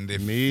 and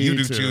if you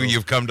do too,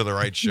 you've come to the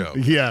right show.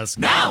 Yes.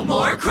 Now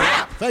more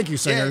crap. Thank you,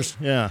 singers.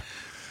 Yeah.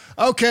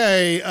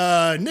 Okay,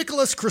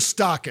 Nicholas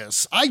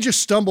Christakis. I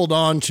just stumbled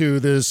onto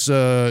this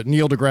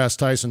Neil deGrasse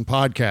Tyson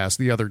podcast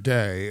the other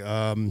day.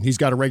 He's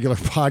got a regular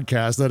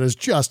podcast that is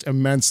just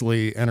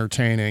immensely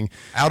entertaining.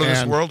 Out of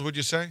this world, would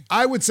you say?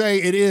 I would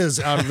say it is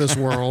out of this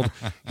world.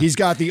 He's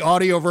got the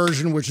audio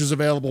version, which is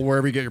available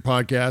wherever you get your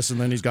podcasts, and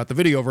then he's got the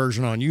video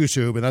version on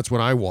YouTube, and that's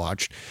what I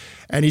watched.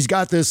 And he's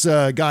got this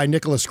guy,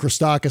 Nicholas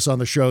Christakis, on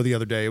the show the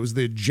other day. It was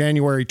the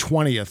January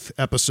 20th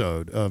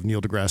episode of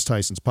Neil deGrasse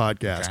Tyson's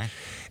podcast. Okay.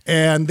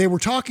 And they were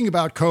talking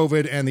about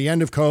COVID and the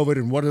end of COVID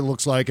and what it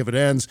looks like if it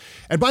ends.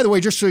 And by the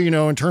way, just so you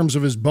know, in terms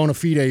of his bona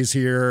fides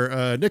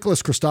here,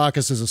 Nicholas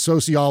Christakis is a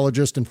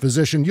sociologist and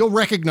physician. You'll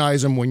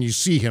recognize him when you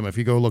see him if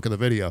you go look at the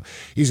video.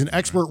 He's an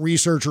expert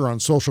researcher on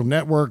social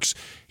networks.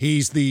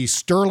 He's the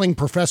Sterling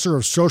Professor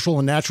of Social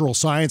and Natural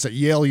Science at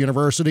Yale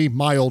University,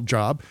 my old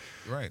job,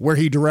 where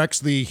he directs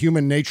the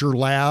Human Nature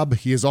Lab.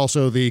 He is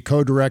also the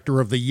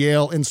co-director of the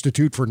Yale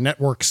Institute for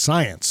Network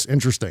Science.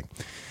 Interesting.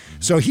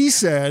 So he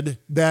said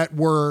that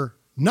we're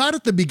not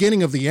at the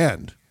beginning of the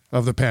end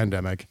of the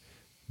pandemic,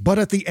 but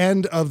at the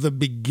end of the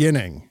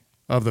beginning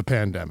of the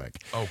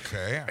pandemic.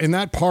 Okay. In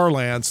that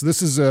parlance,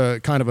 this is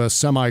a kind of a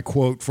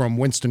semi-quote from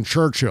Winston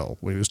Churchill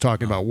when he was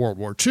talking about World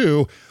War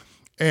II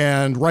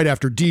and right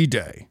after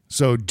D-Day.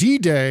 So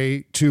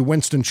D-Day to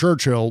Winston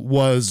Churchill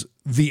was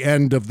the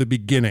end of the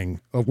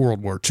beginning of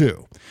World War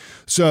II.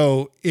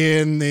 So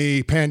in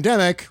the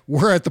pandemic,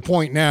 we're at the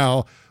point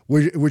now,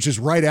 which is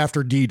right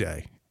after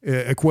D-Day.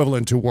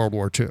 Equivalent to World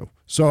War II.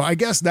 So I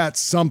guess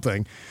that's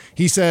something.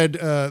 He said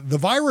the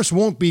virus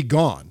won't be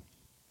gone.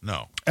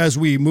 No. As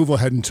we move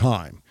ahead in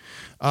time.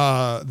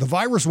 The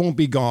virus won't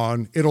be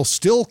gone. It'll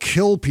still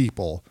kill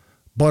people,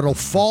 but it'll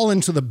fall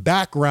into the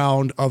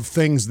background of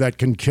things that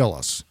can kill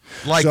us.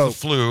 Like the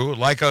flu,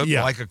 like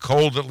a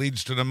cold that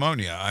leads to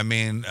pneumonia. I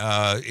mean,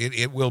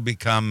 it will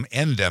become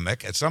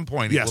endemic. At some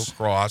point, it will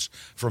cross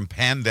from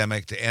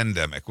pandemic to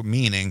endemic,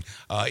 meaning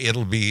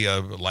it'll be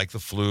like the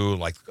flu,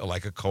 like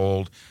a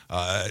cold.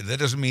 That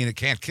doesn't mean it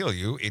can't kill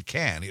you. It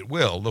can. It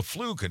will. The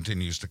flu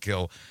continues to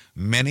kill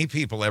many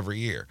people every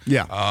year.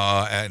 Yeah.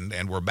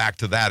 And we're back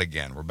to that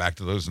again. We're back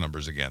to those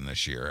numbers again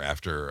this year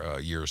after a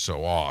year or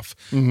so off.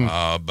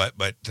 Mm-hmm.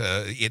 But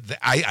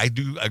I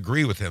do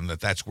agree with him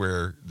that that's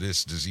where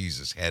this disease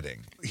is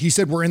heading. He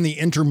said we're in the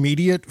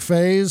intermediate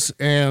phase,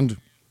 and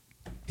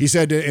he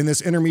said in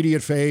this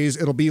intermediate phase,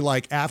 it'll be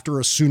like after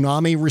a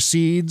tsunami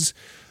recedes,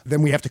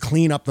 then we have to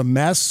clean up the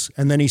mess.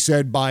 And then he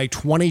said by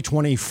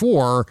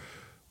 2024,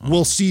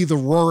 we'll see the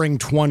roaring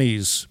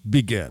 20s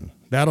begin.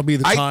 That'll be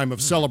the time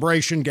of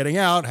celebration, getting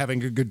out,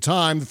 having a good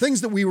time. The things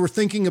that we were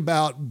thinking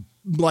about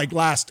like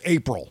last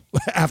April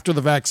after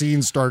the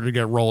vaccines started to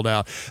get rolled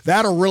out.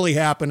 That'll really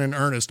happen in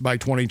earnest by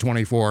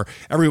 2024.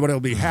 Everybody will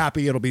be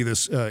happy. It'll be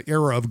this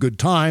era of good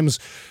times.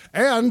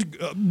 And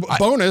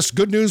bonus,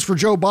 good news for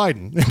Joe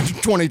Biden in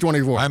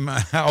 2024.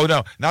 Oh,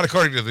 no, not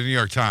according to the New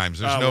York Times.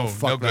 There's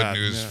no good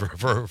news for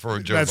Joe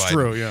Biden. That's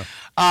true, yeah.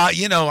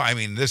 I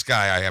mean, this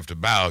guy, I have to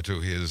bow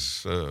to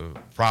his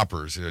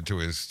propers, to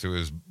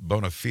his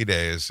bona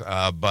fides,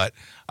 but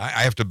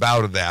I have to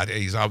bow to that.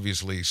 He's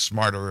obviously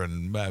smarter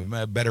and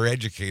better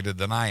educated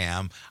than I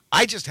am.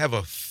 I just have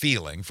a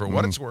feeling, for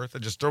what it's worth, I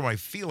just throw my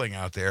feeling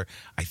out there.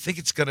 I think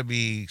it's going to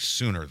be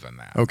sooner than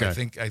that. Okay. I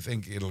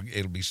think it'll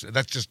be.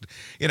 That's just,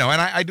 and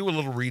I do a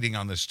little reading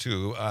on this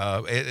too.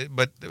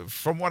 But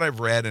from what I've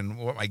read and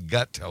what my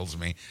gut tells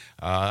me,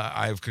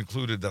 I've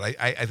concluded that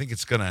I think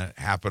it's going to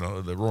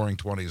happen. The Roaring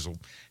 20s will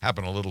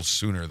happen a little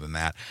sooner than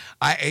that.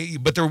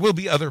 But there will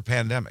be other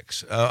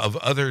pandemics of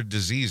other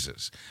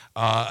diseases.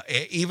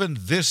 Even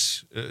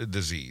this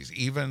disease,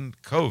 even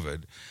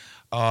COVID.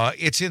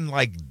 It's in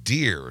like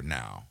deer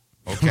now,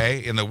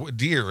 okay?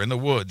 Deer in the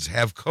woods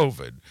have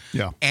COVID.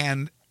 Yeah.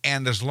 And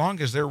as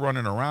long as they're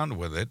running around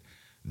with it,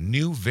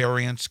 new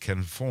variants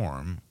can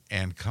form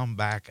and come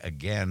back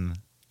again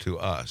to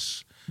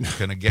us.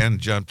 Can again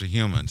jump to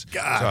humans.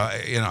 God.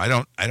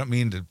 So, I don't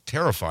mean to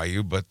terrify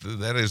you, but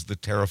that is the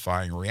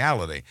terrifying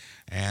reality.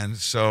 And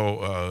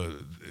so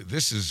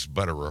this is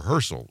but a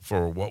rehearsal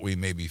for what we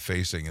may be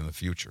facing in the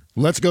future.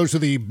 Let's go to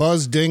the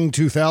Buzz Ding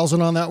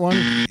 2000 on that one.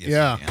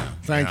 Yeah.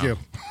 Thank you.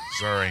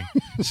 Sorry.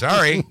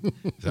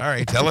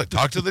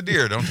 Talk to the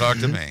deer. Don't talk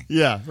to me.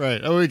 Yeah,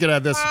 right. Oh, we can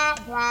add this.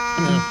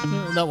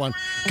 Yeah, that one.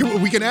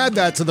 We can add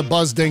that to the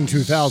Buzz Ding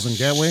 2000,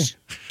 can't we?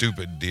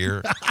 Stupid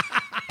deer.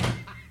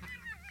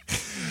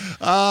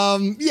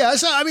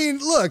 Yes, I mean,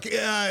 look,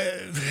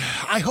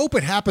 I hope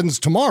it happens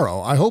tomorrow.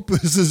 I hope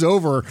this is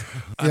over.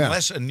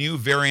 Unless a new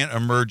variant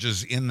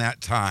emerges in that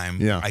time,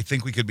 I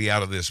think we could be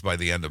out of this by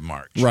the end of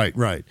March.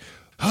 Right.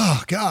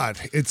 Oh, God,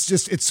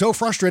 it's so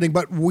frustrating,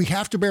 but we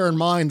have to bear in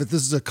mind that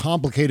this is a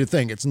complicated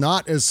thing. It's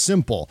not as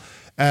simple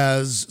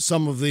as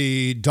some of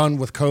the done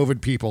with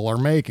COVID people are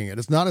making it.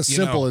 It's not as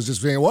simple as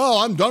just saying, well,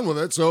 I'm done with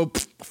it, so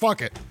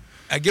fuck it.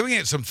 Giving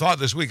it some thought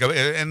this week,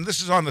 and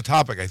this is on the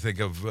topic, I think,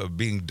 of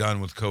being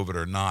done with COVID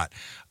or not.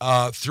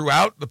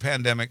 Throughout the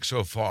pandemic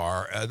so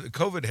far,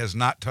 COVID has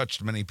not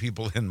touched many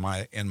people in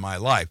my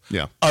life,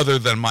 other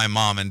than my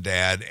mom and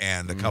dad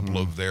and a couple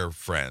of their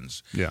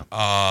friends,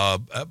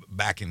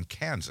 back in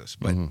Kansas.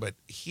 But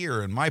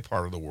here in my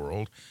part of the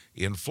world,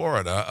 in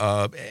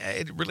Florida,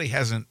 it really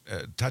hasn't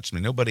touched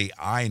me. Nobody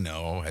I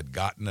know had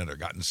gotten it or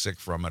gotten sick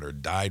from it or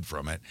died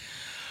from it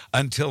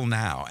until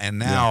now. And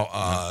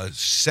now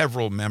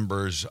several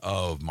members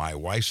of my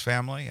wife's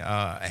family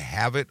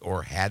have it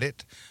or had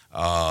it.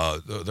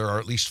 There are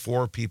at least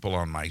 4 people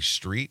on my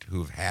street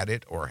who've had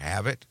it or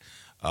have it.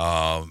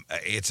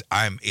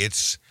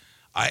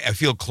 I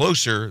feel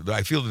closer.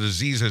 I feel the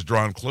disease has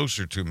drawn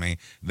closer to me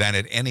than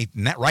at any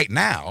right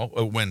now.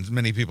 When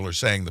many people are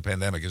saying the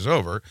pandemic is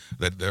over,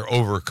 that they're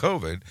over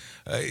COVID,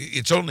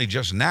 it's only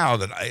just now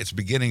that it's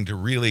beginning to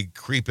really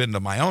creep into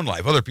my own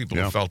life. Other people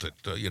have felt it,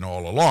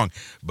 all along.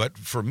 But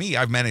for me,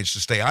 I've managed to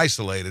stay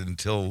isolated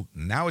until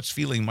now. It's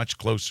feeling much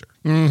closer.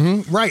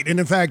 Mm-hmm. Right, and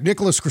in fact,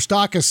 Nicholas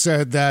Christakis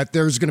said that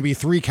there's going to be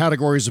 3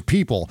 categories of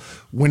people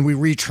when we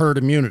reach herd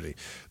immunity: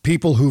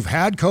 people who've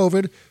had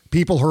COVID,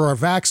 people who are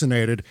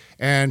vaccinated,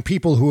 and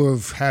people who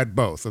have had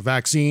both, a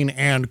vaccine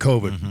and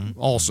COVID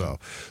also.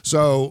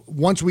 So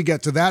once we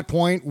get to that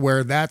point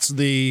where that's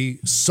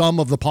the sum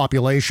of the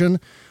population,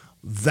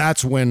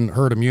 that's when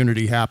herd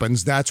immunity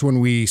happens. That's when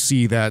we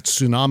see that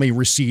tsunami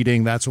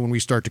receding. That's when we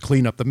start to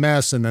clean up the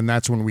mess, and then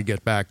that's when we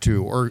get back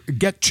to, or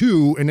get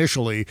to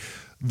initially,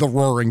 the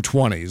roaring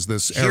 20s,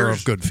 this era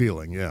of good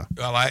feeling,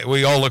 Well,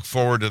 we all look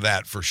forward to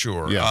that for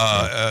sure,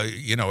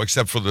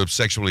 except for the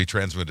sexually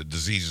transmitted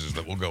diseases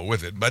that will go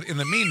with it. But in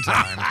the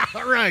meantime...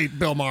 All right,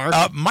 Bill Maher.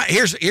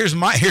 Here's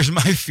my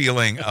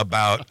feeling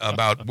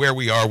about where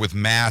we are with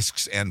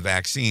masks and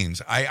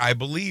vaccines. I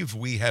believe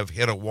we have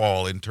hit a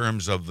wall in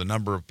terms of the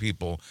number of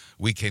people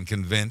we can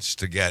convince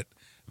to get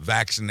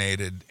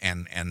vaccinated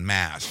and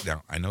masked.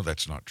 Now, I know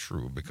that's not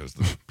true because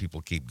the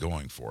people keep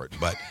going for it,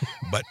 but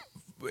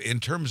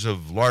in terms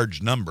of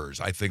large numbers,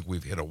 I think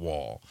we've hit a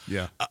wall.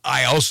 Yeah.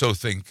 I also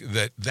think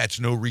that that's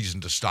no reason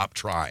to stop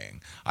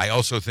trying. I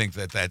also think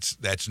that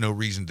that's no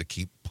reason to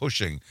keep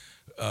pushing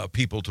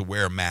people to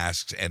wear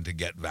masks and to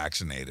get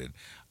vaccinated.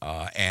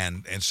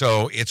 And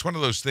so it's one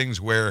of those things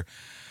where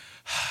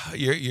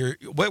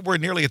we're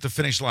nearly at the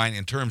finish line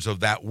in terms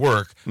of that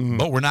work,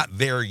 but we're not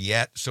there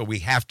yet, so we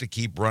have to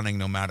keep running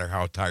no matter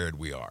how tired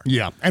we are.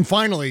 Yeah, and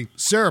finally,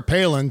 Sarah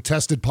Palin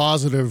tested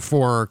positive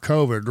for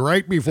COVID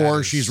right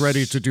before she's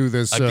ready to do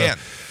this again.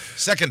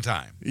 Second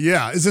time.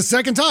 Yeah, it's the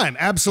second time.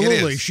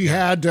 Absolutely. She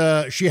had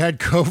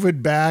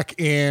COVID back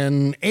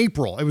in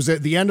April. It was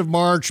at the end of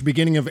March,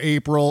 beginning of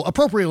April.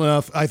 Appropriately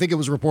enough, I think it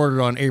was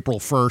reported on April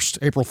 1st,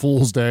 April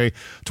Fool's Day,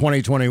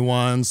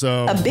 2021.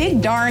 So a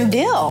big darn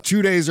deal.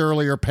 2 days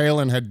earlier,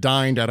 Palin had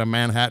dined at a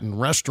Manhattan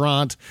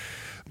restaurant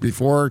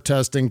before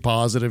testing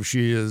positive.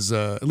 She is,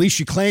 at least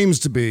she claims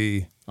to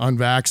be,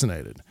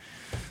 unvaccinated.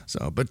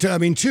 So, but I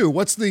mean,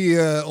 what's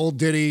the old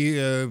ditty?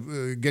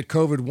 Get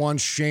COVID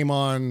once, shame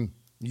on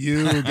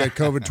you. Get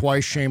COVID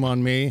twice, shame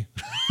on me.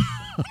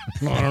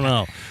 I don't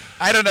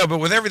know. But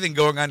with everything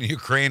going on in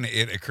Ukraine,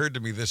 it occurred to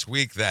me this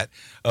week that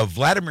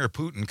Vladimir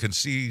Putin can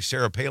see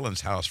Sarah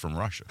Palin's house from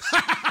Russia.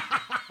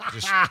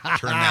 Just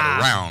turn that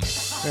around.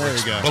 There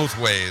you go. Both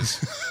ways.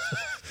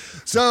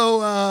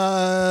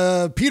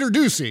 So, Peter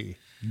Doocy,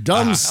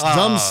 dumb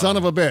son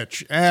of a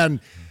bitch. And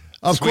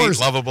of Sweet, course,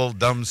 lovable,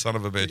 dumb son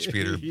of a bitch,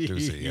 Peter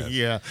Doocy. Yes.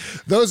 Yeah.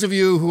 Those of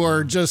you who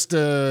are just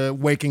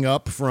waking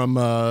up from,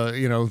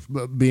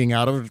 being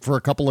out of it for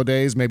a couple of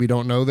days, maybe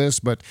don't know this,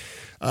 but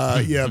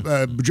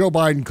Joe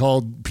Biden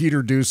called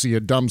Peter Doocy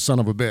a dumb son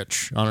of a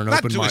bitch on an Not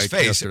open to mic his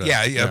face. yesterday.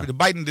 Yeah.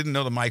 Biden didn't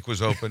know the mic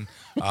was open.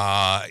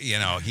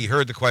 He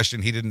heard the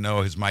question. He didn't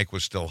know his mic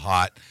was still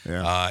hot.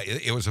 Yeah.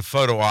 It was a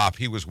photo op.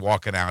 He was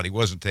walking out. He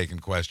wasn't taking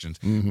questions.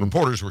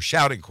 Reporters were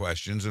shouting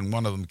questions, and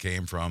one of them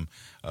came from,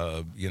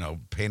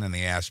 pain in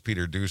the ass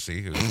Peter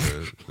Doocy,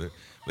 who's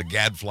the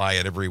gadfly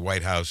at every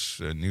White House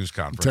news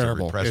conference,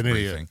 Terrible. every press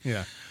briefing.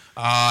 Yeah.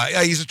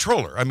 He's a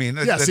troller. I mean,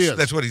 Yes, he is.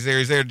 that's what he's there.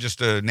 He's there just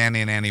to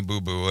nanny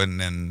boo-boo and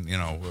then,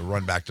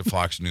 run back to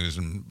Fox News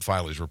and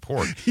file his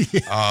report.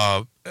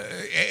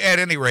 At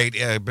any rate,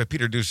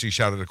 Peter Doocy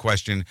shouted a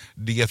question.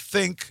 Do you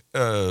think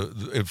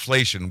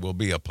inflation will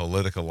be a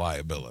political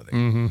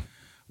liability?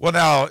 Well,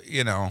 now,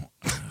 You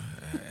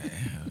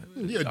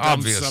dumb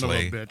obviously. son of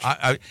a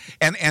bitch.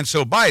 And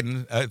so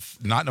Biden,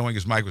 not knowing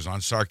his mic was on,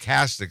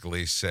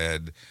 sarcastically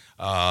said,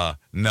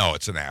 no,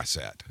 it's an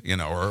asset,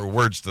 or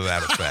words to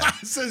that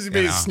effect. Says he's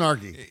being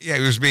snarky. Yeah,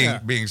 he was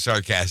being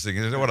sarcastic.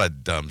 What a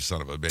dumb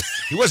son of a bitch.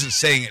 He wasn't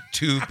saying it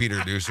to Peter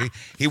Doocy.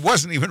 He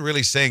wasn't even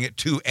really saying it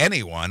to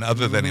anyone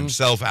other than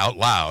himself out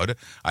loud,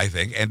 I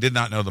think, and did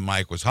not know the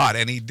mic was hot.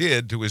 And he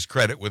did, to his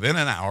credit, within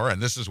an hour,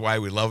 and this is why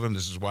we love him,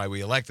 this is why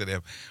we elected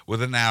him,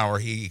 within an hour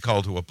he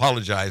called to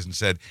apologize and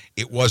said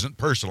it wasn't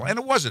personal. And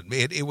it wasn't.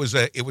 It was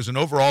an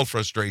overall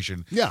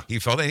frustration he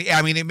felt.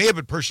 I mean, it may have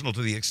been personal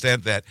to the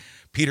extent that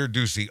Peter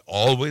Doocy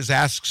always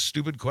asks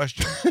stupid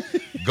questions.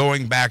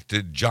 going back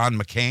to John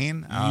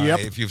McCain. Yep.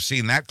 If you've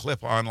seen that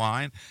clip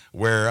online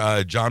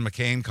where John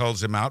McCain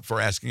calls him out for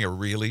asking a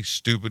really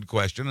stupid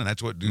question, and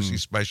that's what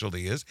Ducey's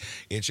specialty is.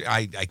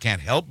 I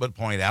can't help but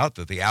point out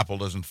that the apple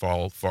doesn't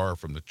fall far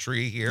from the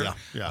tree here,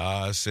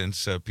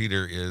 since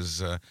Peter is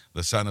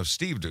the son of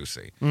Steve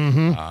Ducey.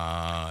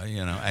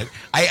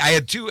 I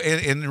had two,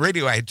 in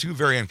radio, I had two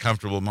very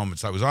uncomfortable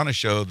moments. I was on a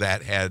show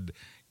that had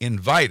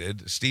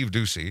invited Steve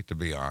Ducey to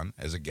be on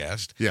as a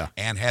guest,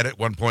 and had at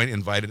one point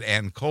invited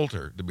Ann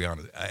Coulter to be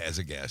on as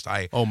a guest.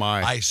 I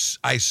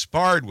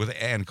sparred with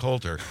Ann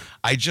Coulter.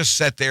 I just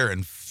sat there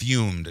and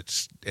fumed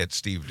at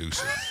Steve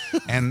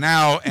Ducey, and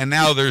now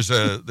there's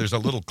a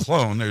little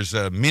clone. There's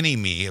a mini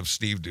me of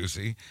Steve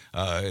Ducey,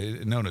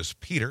 known as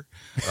Peter,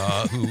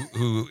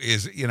 who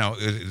is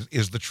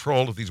the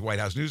troll of these White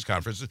House news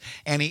conferences,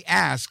 and he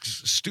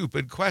asks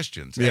stupid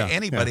questions.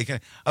 Anybody can.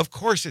 Of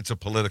course, it's a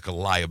political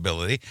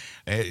liability.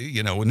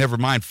 Never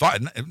mind.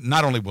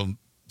 Not only will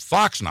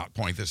Fox not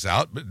point this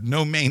out, but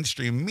no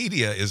mainstream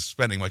media is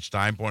spending much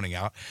time pointing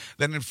out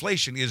that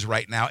inflation is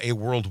right now a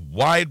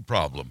worldwide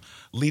problem.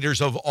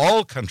 Leaders of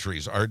all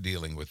countries are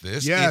dealing with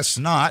this. Yes. It's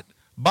not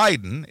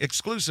Biden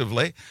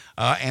exclusively,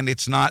 and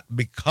it's not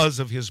because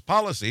of his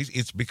policies.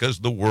 It's because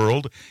the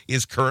world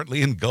is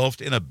currently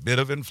engulfed in a bit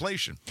of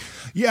inflation.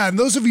 Yeah, and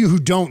those of you who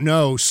don't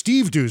know,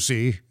 Steve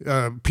Ducey,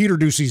 Peter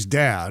Ducey's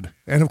dad,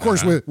 and of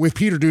course with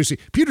Peter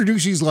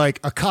Ducey's like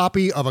a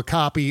copy of a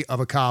copy of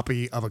a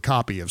copy of a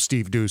copy of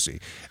Steve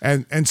Ducey.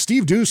 And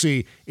Steve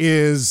Ducey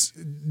is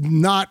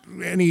not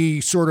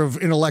any sort of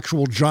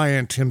intellectual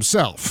giant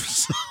himself.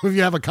 So if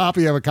you have a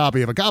copy of a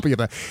copy of a copy of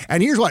that.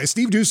 And here's why.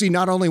 Steve Ducey,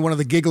 not only one of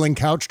the giggling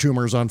couch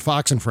tumors on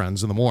Fox and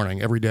Friends in the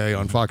morning, every day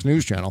on Fox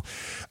News Channel,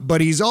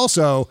 but he's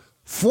also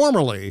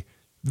formerly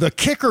the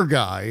kicker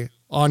guy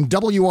on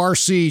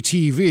WRC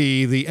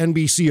TV, the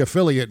NBC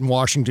affiliate in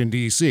Washington,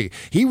 D.C.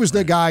 He was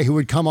the guy who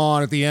would come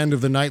on at the end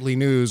of the nightly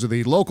news or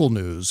the local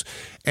news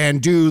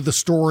and do the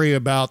story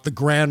about the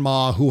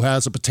grandma who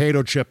has a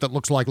potato chip that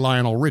looks like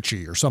Lionel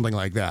Richie or something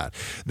like that.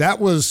 That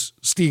was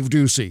Steve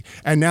Ducey.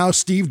 And now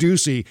Steve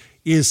Ducey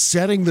is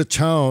setting the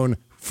tone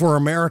for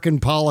American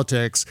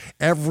politics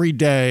every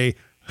day,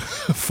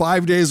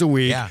 5 days a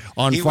week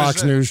on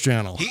Fox News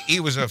Channel.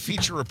 He was a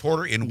feature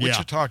reporter in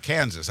Wichita,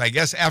 Kansas. I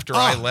guess after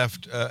I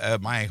left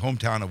my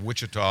hometown of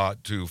Wichita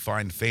to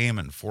find fame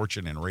and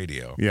fortune in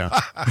radio.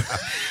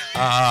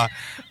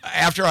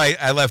 After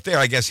I left there,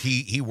 I guess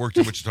he worked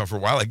in Wichita for a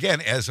while, again,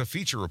 as a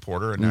feature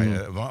reporter, and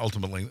I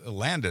ultimately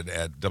landed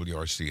at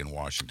WRC in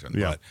Washington.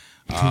 But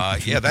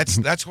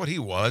that's what he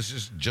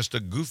was, just a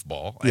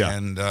goofball.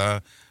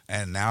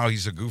 And now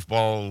he's a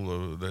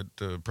goofball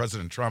that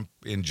President Trump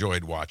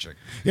enjoyed watching.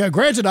 Yeah,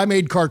 granted, I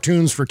made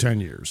cartoons for 10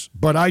 years,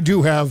 but I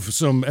do have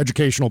some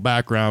educational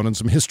background and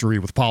some history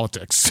with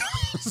politics.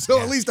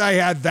 So at least I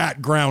had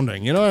that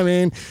grounding, you know what I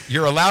mean?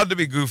 You're allowed to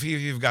be goofy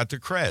if you've got the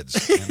creds.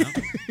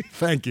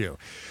 Thank you.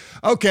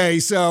 Okay,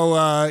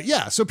 so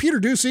so Peter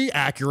Ducey,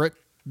 accurate.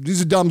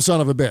 He's a dumb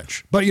son of a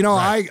bitch. But,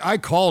 I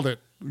called it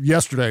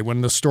yesterday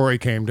when the story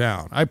came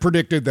down. I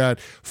predicted that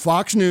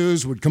Fox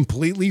News would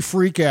completely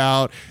freak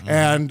out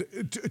and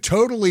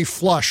totally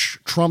flush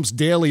Trump's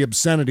daily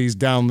obscenities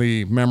down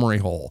the memory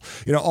hole.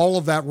 All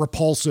of that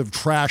repulsive,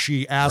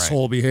 trashy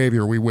asshole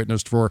behavior we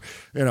witnessed for,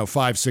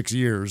 5-6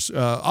 years.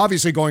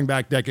 Obviously going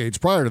back decades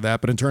prior to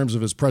that, but in terms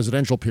of his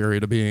presidential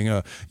period of being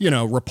a,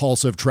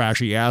 repulsive,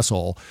 trashy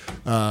asshole,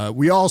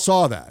 we all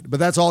saw that.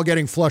 But that's all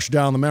getting flushed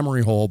down the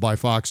memory hole by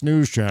Fox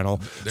News Channel.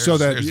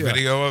 There's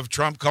video of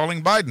Trump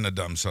calling Biden a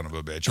dumb son of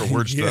a bitch, or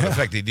words to that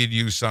effect. He did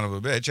use son of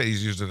a bitch.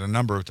 He's used it a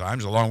number of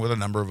times, along with a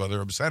number of other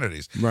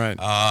obscenities. Right.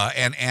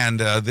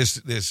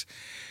 This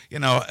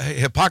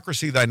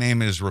hypocrisy. Thy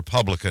name is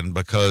Republican,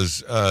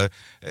 because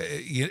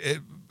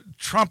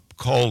Trump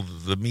called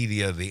the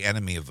media the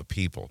enemy of the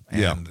people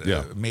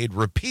and made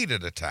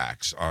repeated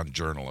attacks on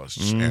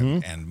journalists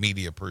and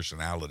media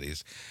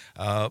personalities.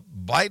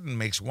 Biden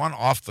makes one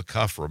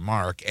off-the-cuff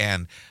remark,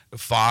 and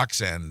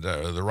Fox and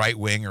the right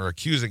wing are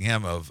accusing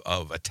him of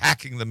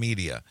attacking the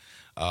media.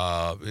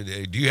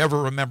 Do you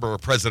ever remember a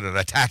president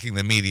attacking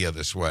the media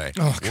this way?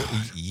 Oh, God.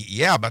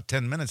 Yeah, about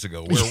 10 minutes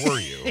ago. Where were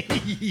you?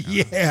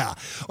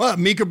 Well,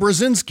 Mika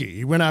Brzezinski.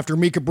 He went after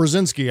Mika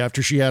Brzezinski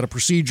after she had a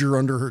procedure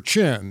under her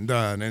chin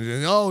done.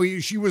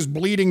 And she was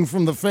bleeding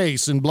from the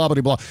face and blah, blah,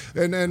 blah.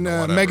 And then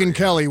Megyn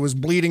Kelly was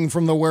bleeding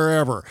from the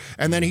wherever.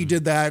 And then he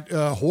did that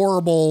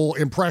horrible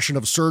impression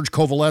of Serge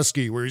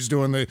Kovaleski where he's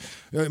doing the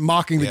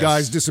mocking the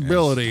guy's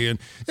disability. And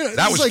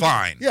that was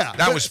fine. Yeah.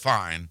 That was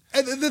fine.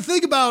 And the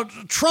thing about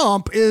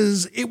Trump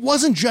is it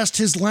wasn't just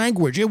his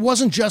language. It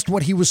wasn't just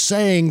what he was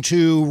saying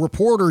to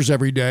reporters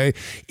every day.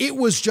 It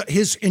was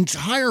his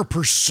entire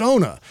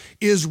persona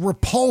is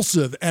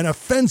repulsive and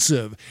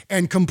offensive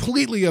and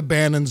completely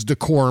abandons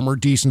decorum or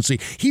decency.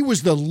 He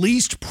was the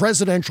least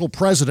presidential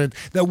president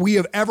that we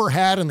have ever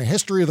had in the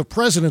history of the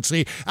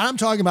presidency. And I'm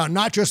talking about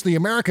not just the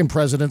American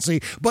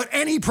presidency, but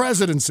any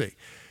presidency.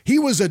 He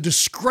was a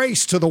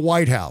disgrace to the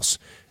White House.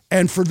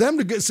 And for them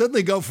to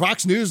suddenly go,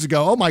 Fox News to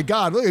go, oh my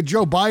God, look at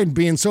Joe Biden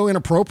being so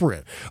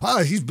inappropriate.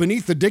 He's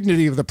beneath the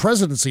dignity of the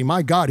presidency.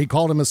 My God, he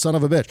called him a son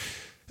of a bitch.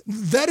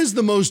 That is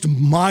the most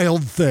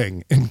mild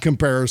thing in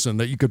comparison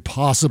that you could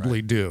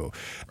possibly do.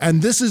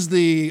 And this is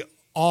the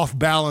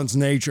off-balance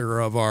nature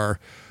of our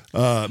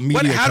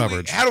media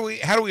coverage. How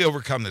do we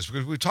overcome this?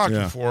 Because we've talked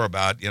before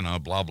about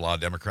blah blah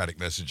Democratic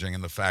messaging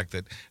and the fact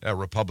that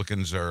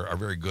Republicans are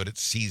very good at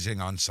seizing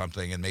on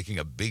something and making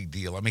a big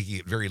deal, making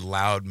it very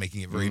loud,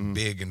 making it very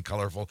big and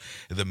colorful.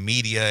 The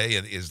media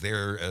is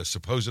there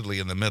supposedly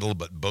in the middle,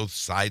 but both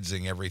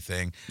sidesing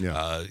everything.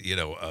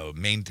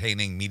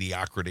 Maintaining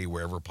mediocrity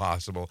wherever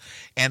possible.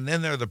 And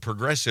then there are the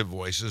progressive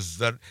voices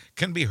that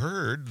can be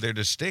heard. They're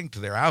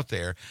distinct. They're out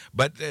there,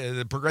 but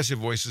the progressive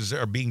voices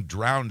are being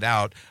drowned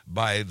out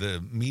by the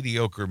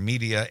mediocre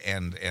media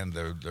and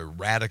the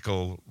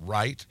radical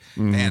right.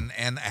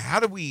 And how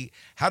do we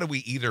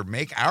either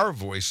make our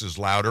voices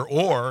louder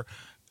or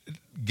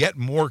get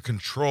more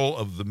control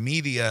of the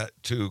media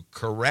to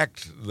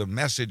correct the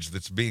message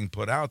that's being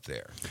put out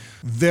there?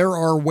 There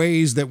are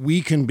ways that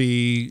we can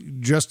be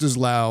just as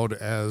loud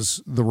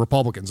as the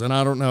Republicans. And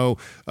I don't know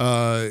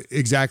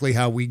exactly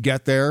how we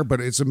get there,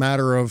 but it's a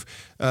matter of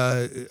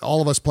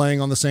all of us playing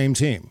on the same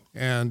team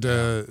and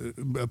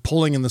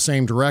pulling in the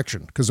same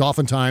direction. Because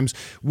oftentimes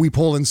we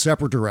pull in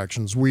separate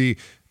directions. We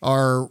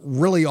are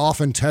really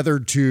often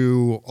tethered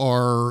to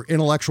our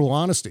intellectual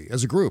honesty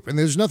as a group. And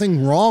there's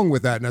nothing wrong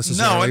with that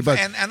necessarily. No,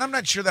 and I'm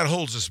not sure that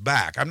holds us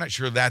back. I'm not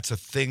sure that's a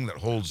thing that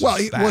holds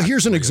us back. Well,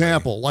 here's an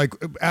example. Like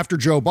after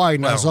Joe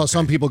Biden, I saw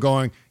some people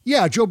going,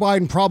 yeah, Joe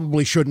Biden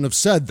probably shouldn't have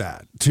said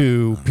that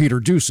to Peter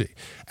Doocy.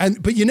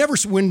 But you never,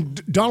 when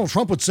Donald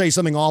Trump would say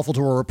something awful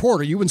to a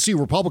reporter, you wouldn't see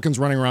Republicans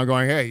running around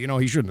going, hey,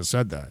 he shouldn't have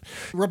said that.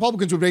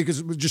 Republicans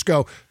would just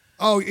go,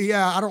 oh,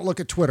 yeah, I don't look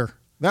at Twitter.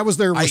 That was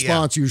their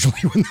response usually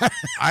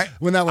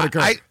when that would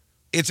occur.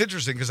 It's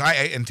interesting because I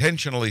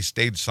intentionally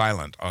stayed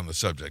silent on the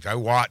subject. I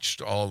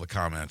watched all the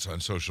comments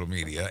on social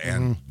media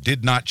and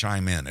did not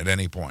chime in at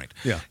any point.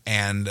 Yeah.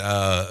 And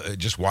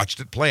just watched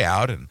it play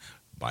out, and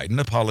Biden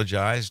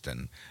apologized,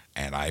 and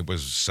I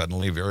was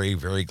suddenly very,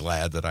 very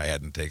glad that I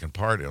hadn't taken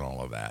part in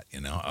all of that,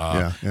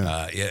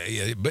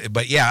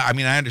 But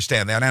I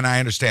understand that, and I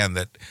understand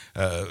that,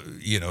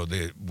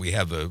 we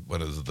have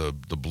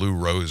the Blue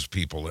Rose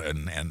people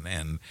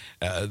and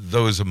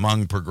those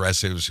among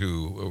progressives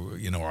who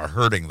are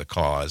hurting the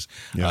cause.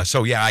 Yeah.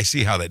 I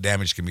see how that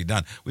damage can be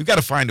done. We've got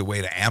to find a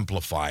way to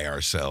amplify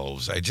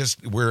ourselves.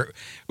 We're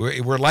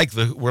like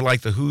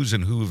the Who's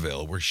in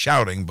Whoville. We're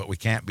shouting, but we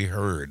can't be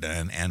heard,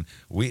 and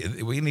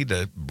we need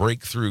to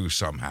break through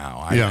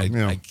somehow.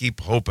 I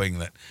keep hoping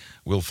that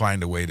we'll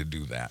find a way to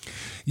do that.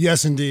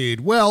 Yes, indeed.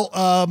 Well,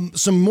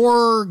 some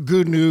more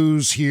good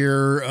news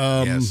here.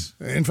 Yes.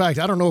 In fact,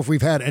 I don't know if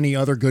we've had any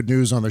other good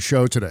news on the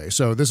show today.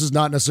 So this is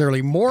not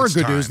necessarily more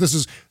good news. This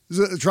is,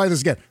 try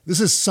this again. This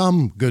is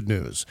some good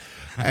news.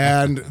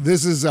 And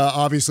this is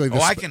obviously...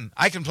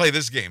 I can play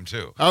this game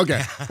too.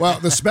 Okay. Well,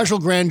 the special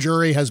grand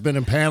jury has been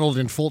impaneled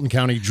in Fulton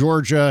County,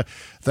 Georgia,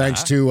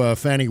 thanks to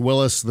Fannie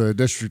Willis, the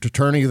district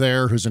attorney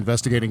there, who's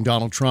investigating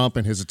Donald Trump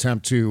and his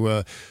attempt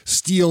to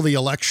steal the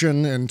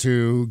election and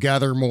to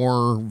gather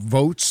more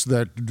votes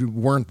that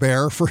weren't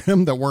there for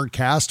him, that weren't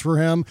cast for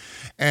him.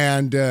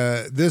 And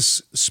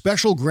this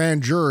special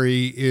grand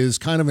jury is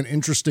kind of an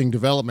interesting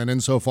development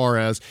insofar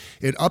as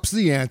it ups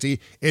the ante.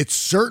 It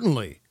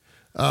certainly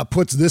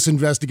puts this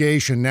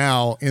investigation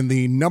now in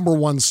the number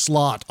one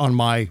slot on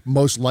my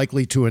most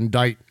likely to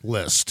indict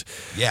list.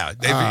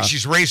 Yeah,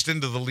 she's raced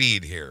into the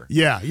lead here.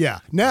 Yeah.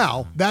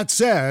 Now, that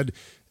said,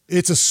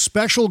 it's a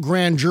special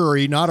grand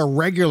jury, not a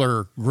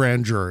regular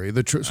grand jury,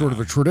 sort of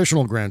a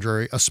traditional grand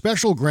jury. A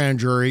special grand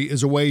jury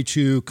is a way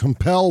to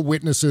compel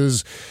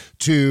witnesses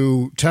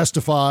to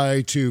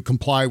testify, to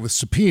comply with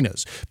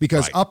subpoenas.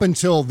 Because up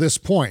until this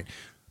point,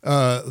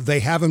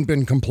 they haven't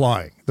been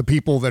complying. The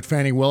people that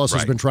Fannie Willis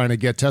has been trying to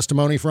get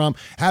testimony from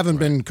haven't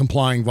been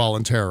complying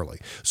voluntarily.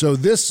 So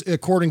this,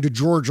 according to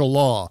Georgia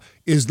law,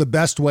 is the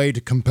best way to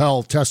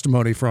compel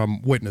testimony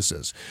from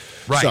witnesses.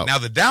 Right. So, now,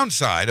 the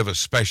downside of a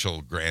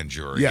special grand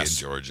jury in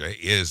Georgia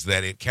is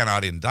that it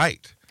cannot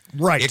indict.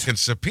 Right. It can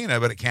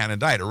subpoena, but it can't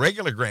indict. A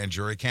regular grand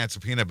jury can't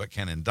subpoena, but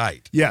can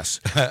indict. Yes.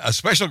 A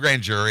special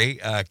grand jury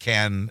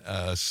can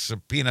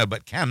subpoena,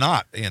 but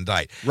cannot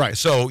indict. Right.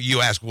 So you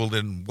ask, well,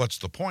 then what's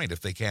the point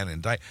if they can't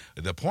indict?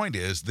 The point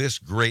is this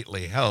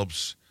greatly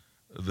helps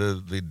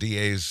the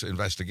DA's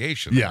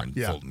investigation in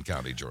Fulton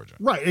County, Georgia.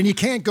 Right, and you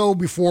can't go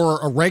before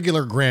a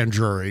regular grand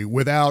jury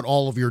without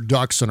all of your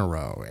ducks in a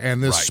row.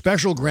 And this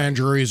special grand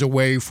jury is a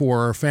way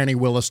for Fannie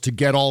Willis to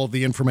get all of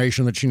the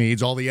information that she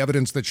needs, all the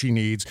evidence that she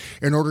needs,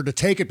 in order to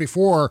take it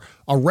before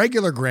a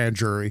regular grand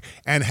jury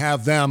and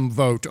have them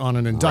vote on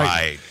an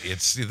indictment. Right.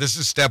 This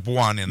is step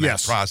one in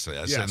that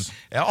process. Yes.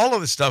 And all of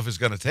this stuff is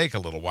going to take a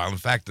little while. In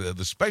fact,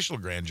 the special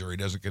grand jury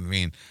doesn't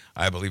convene,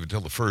 I believe,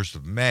 until the 1st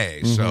of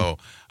May. So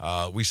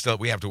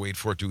we have to wait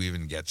for it to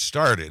even get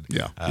started.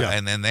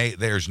 And then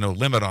there's no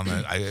limit on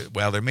the.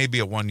 There may be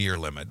a 1-year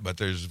limit, but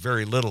there's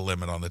very little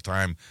limit on the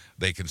time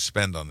they can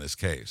spend on this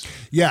case.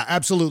 Yeah,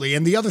 absolutely.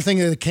 And the other thing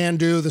that it can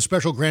do, the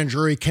special grand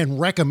jury can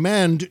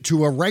recommend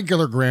to a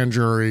regular grand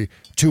jury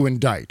to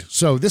indict.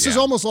 So this is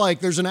almost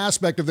like there's an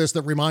aspect of this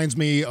that reminds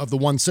me of the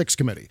 1-6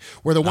 committee,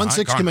 where the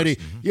 1-6 committee,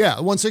 the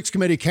 1-6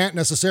 committee can't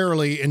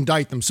necessarily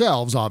indict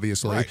themselves,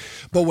 obviously,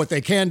 but what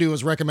they can do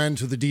is recommend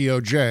to the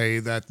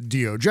DOJ that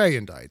DOJ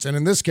indicts. And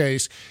in this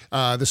case,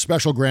 the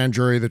special grand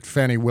jury that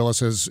Fani Willis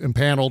has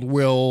impaneled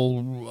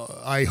will,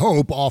 I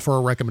hope, offer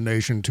a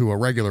recommendation to a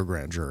regular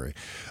grand jury.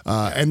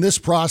 And this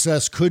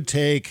process could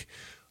take,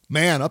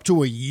 up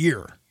to a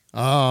year.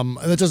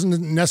 That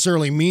doesn't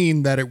necessarily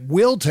mean that it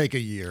will take a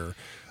year,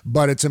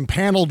 but it's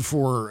impaneled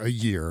for a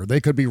year. They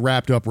could be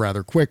wrapped up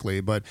rather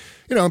quickly. But,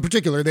 in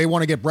particular, they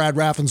want to get Brad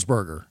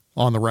Raffensperger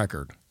on the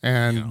record.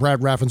 And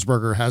Brad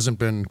Raffensperger hasn't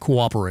been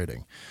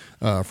cooperating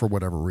for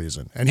whatever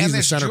reason. And he's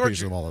the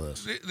centerpiece of all of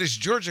this. This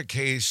Georgia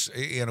case,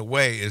 in a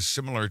way, is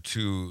similar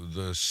to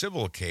the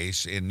civil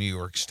case in New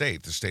York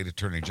State, the state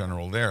attorney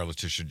general there,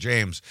 Letitia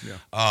James,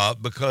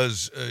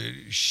 because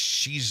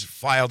she's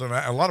filed, and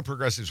a lot of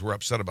progressives were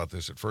upset about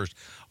this at first.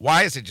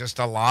 Why is it just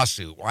a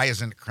lawsuit? Why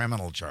isn't it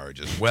criminal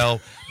charges?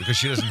 Well, because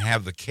she doesn't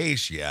have the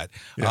case yet.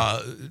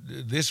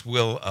 This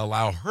will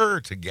allow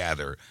her to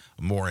gather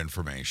more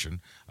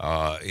information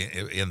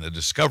in the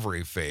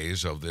discovery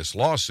phase of this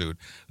lawsuit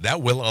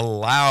that will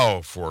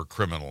allow for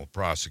criminal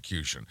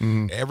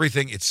prosecution.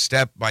 Everything, it's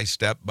step by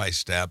step by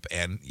step,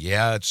 and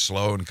it's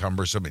slow and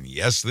cumbersome, and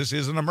yes, this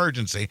is an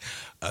emergency,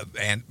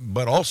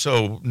 but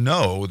also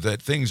know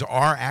that things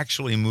are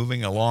actually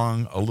moving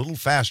along a little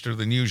faster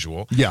than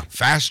usual,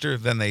 faster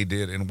than they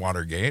did in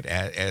Watergate,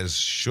 as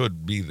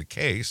should be the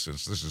case,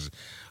 since this is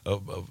a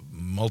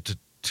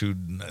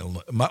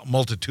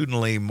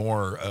multitudinally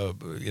more,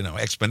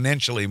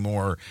 exponentially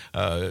more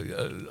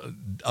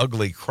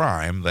ugly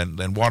crime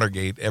than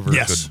Watergate ever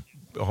could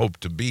hope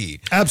to be.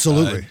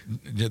 Absolutely.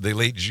 The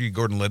late G.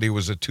 Gordon Liddy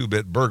was a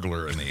two-bit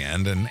burglar in the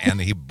end,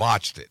 and he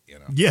botched it.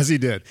 Yes, he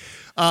did.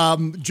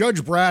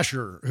 Judge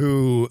Brasher,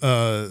 who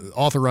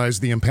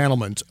authorized the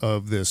impanelment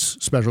of this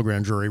special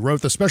grand jury,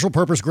 wrote, "The special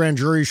purpose grand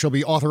jury shall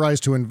be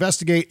authorized to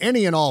investigate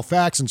any and all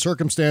facts and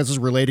circumstances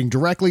relating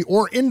directly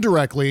or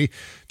indirectly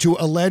to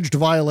alleged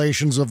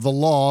violations of the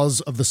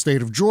laws of the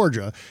state of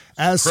Georgia,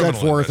 as set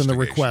forth in the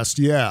request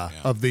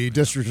of the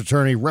district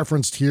attorney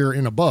referenced here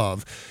in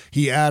above."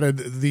 He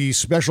added, "The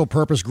special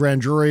purpose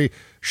grand jury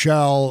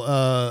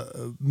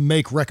shall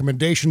make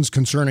recommendations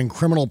concerning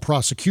criminal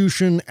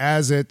prosecution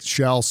as it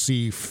shall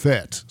see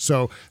fit."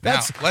 So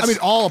that's,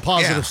 all a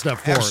positive step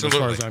forward as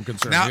far as I'm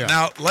concerned.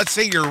 Now, let's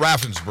say you're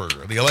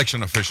Raffensperger, the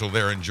election official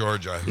there in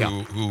Georgia,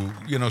 who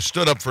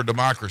stood up for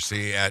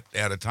democracy at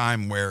a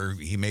time where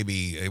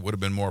it would have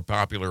been more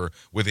popular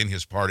within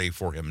his party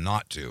for him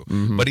not to.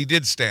 But he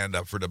did stand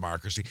up for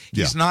democracy.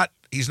 He's not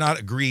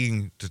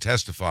agreeing to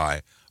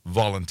testify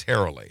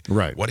voluntarily.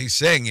 Right. What he's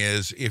saying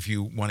is, if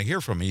you want to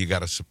hear from me, you got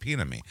to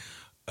subpoena me.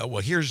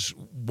 Well, here's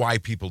why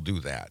people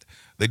do that.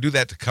 They do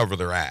that to cover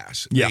their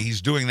ass. He's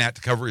doing that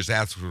to cover his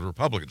ass with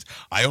Republicans.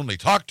 I only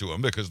talked to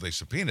him because they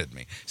subpoenaed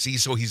me. See,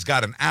 so he's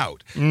got an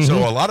out.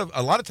 So a lot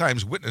of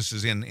times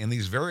witnesses in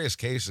these various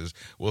cases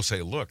will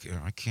say, "Look,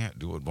 I can't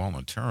do it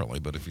voluntarily,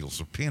 but if you'll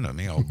subpoena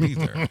me, I'll be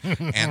there."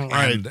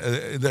 and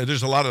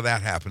there's a lot of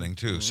that happening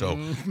too. So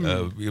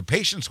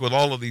patience with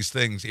all of these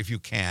things, if you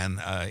can,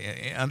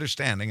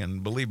 understanding,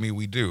 and believe me,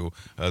 we do,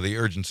 the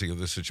urgency of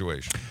this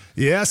situation.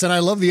 Yes, and I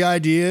love the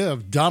idea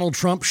of Donald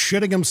Trump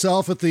shitting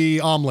himself at the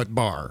omelet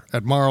bar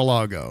at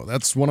Mar-a-Lago.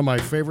 That's one of my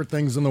favorite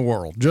things in the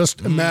world.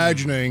 Just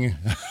imagining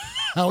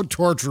how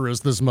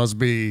torturous this must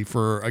be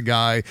for a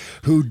guy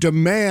who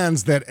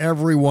demands that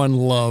everyone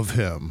love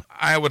him.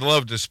 I would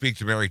love to speak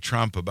to Mary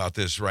Trump about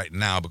this right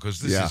now, because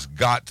this has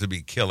got to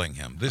be killing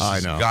him. This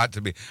has got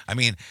to be. I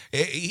mean,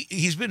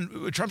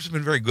 Trump's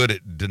been very good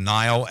at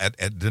denial,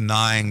 at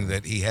denying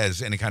that he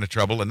has any kind of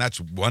trouble, and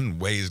that's one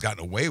way he's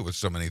gotten away with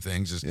so many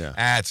things. Is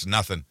it's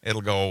nothing,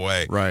 it'll go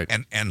away. Right.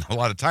 And a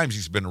lot of times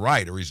he's been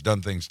right, or he's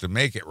done things to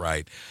make it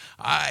right.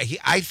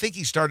 I think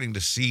he's starting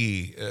to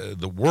see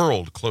the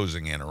world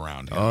closing in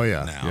around him.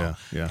 Now,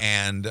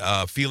 and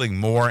feeling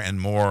more and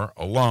more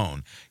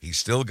alone. He's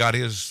still got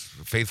his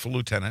faithful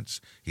lieutenants.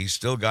 He's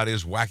still got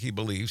his wacky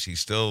beliefs. He's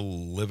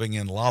still living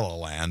in La La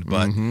Land,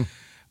 but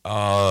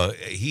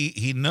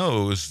he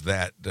knows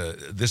that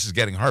this is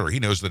getting harder. He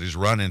knows that his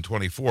run in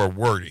 24,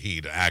 were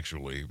he to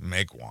actually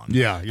make one.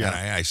 And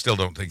I still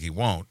don't think he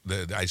won't.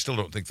 I still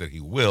don't think that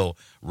he will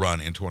run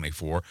in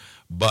 24.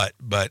 But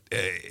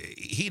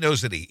he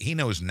knows that he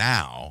knows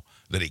now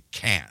that he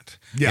can't.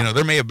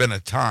 There may have been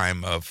a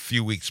time a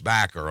few weeks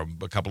back or a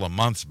couple of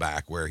months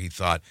back where he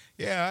thought,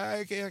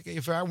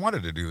 if I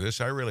wanted to do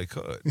this, I really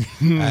could.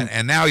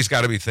 and now he's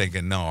got to be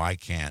thinking, no, I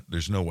can't.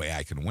 There's no way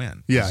I can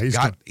win.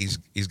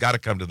 He's got to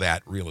come to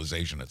that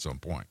realization at some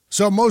point.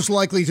 So most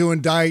likely to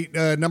indict,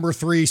 number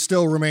 3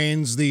 still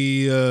remains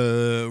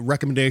the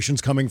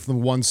recommendations coming from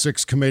the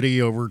 1-6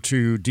 committee over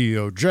to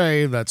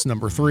DOJ. That's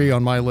number 3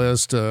 on my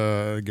list.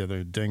 Get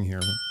a ding here.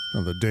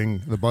 Oh,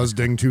 the Buzz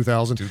Ding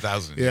 2000.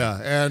 2000. Yeah.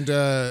 And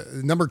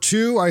number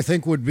 2, I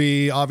think, would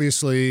be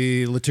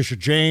obviously Letitia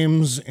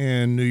James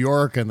in New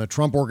York and the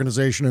Trump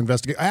Organization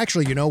investigation.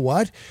 Actually, you know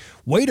what?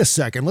 Wait a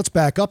second. Let's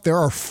back up. There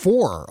are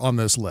 4 on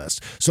this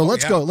list. So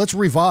let's go. Let's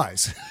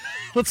revise.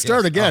 Let's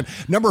start again.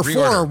 Number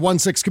 4,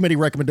 1-6 committee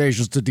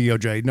recommendations to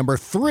DOJ. Number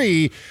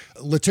 3,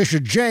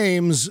 Letitia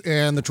James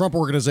and the Trump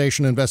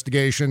Organization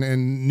investigation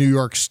in New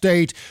York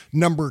State.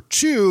 Number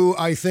 2,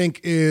 I think,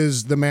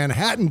 is the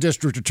Manhattan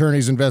District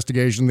Attorney's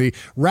investigation, the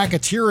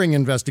racketeering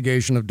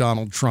investigation of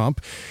Donald Trump.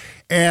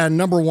 And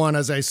number 1,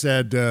 as I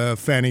said,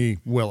 Fannie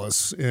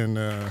Willis in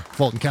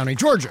Fulton County,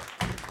 Georgia,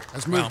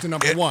 has moved to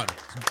number 1,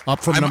 up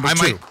from number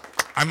 2.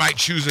 I might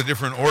choose a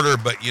different order,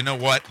 but you know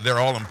what? They're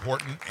all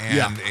important,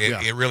 and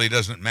it really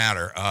doesn't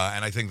matter.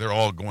 And I think they're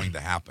all going to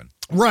happen.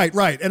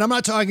 Right. And I'm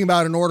not talking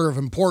about an order of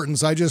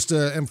importance. I just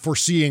am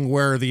foreseeing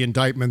where the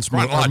indictments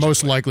are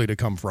most likely to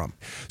come from.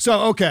 So,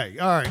 okay.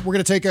 All right. We're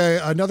going to take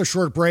another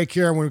short break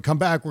here. And when we come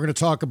back, we're going to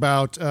talk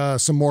about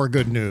some more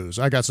good news.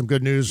 I got some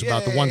good news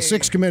about the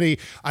 1-6 committee.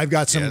 I've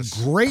got some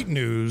great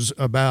news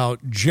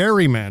about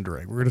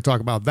gerrymandering. We're going to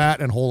talk about that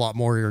and a whole lot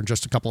more here in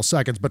just a couple of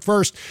seconds. But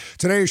first,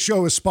 today's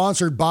show is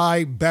sponsored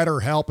by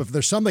BetterHelp. If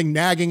there's something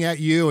nagging at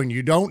you and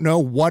you don't know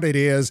what it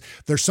is,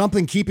 there's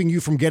something keeping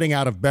you from getting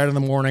out of bed in the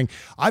morning,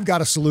 I've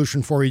got a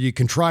solution for you. You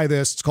can try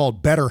this. It's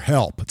called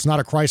BetterHelp. It's not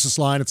a crisis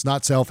line. It's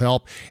not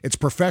self-help. It's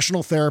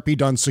professional therapy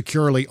done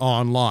securely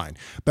online.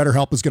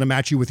 BetterHelp is going to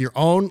match you with your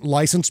own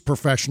licensed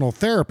professional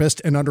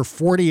therapist in under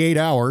 48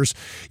 hours.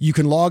 You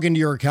can log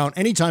into your account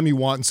anytime you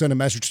want and send a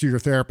message to your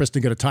therapist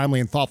and get a timely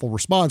and thoughtful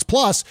response.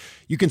 Plus,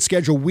 you can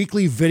schedule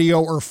weekly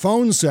video or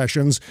phone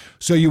sessions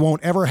so you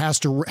won't ever have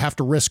to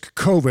risk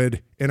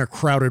COVID in a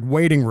crowded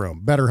waiting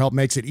room. BetterHelp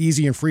makes it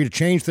easy and free to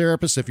change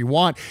therapists if you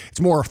want.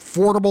 It's more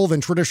affordable than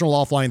traditional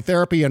offline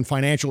therapy, and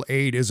financial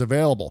aid is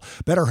available.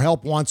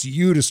 BetterHelp wants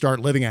you to start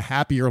living a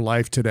happier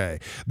life today.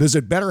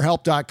 Visit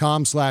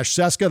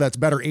BetterHelp.com/Seska. That's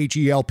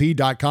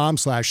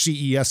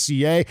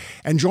BetterHelp.com/CESCA,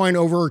 and join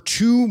over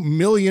 2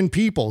 million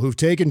people who've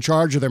taken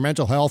charge of their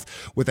mental health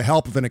with the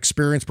help of an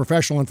experienced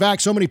professional. In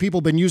fact, so many people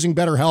have been using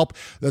BetterHelp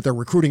that they're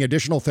recruiting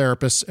additional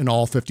therapists in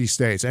all 50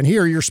 states. And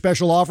here, your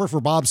special offer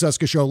for Bob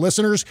Cesca Show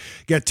listeners.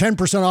 Get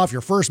 10% off your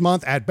first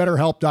month at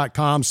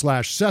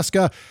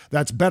BetterHelp.com/Seska.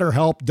 That's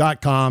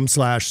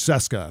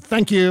BetterHelp.com/Seska.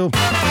 Thank you.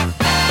 Bob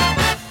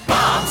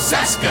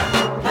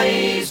Cesca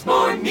plays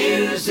more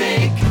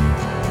music.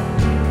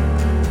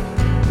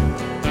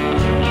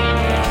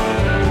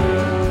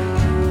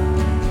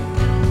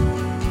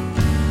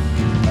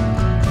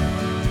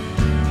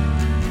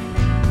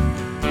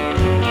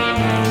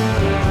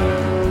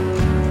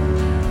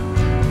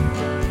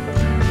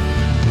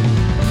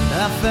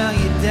 I found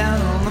you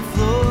down on the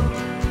floor,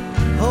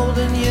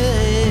 holding your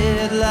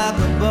head like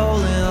a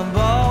bowling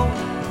ball.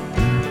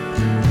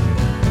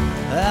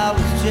 I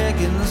was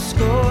checking the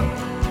score,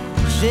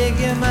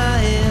 shaking my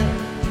head.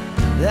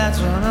 That's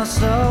when I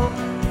saw.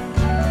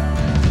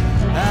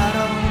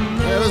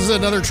 This is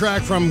another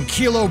track from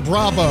Kilo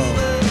Bravo,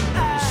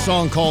 a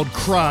song called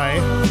Cry,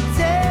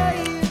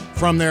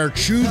 from their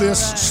Chew This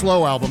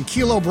Slow album.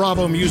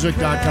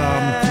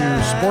 KiloBravoMusic.com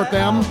to support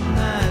them.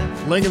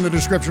 Link in the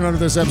description under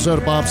this episode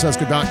at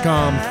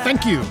BobCesca.com.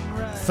 Thank you.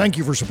 Thank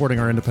you for supporting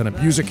our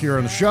independent music here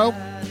on the show.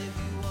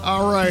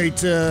 All right,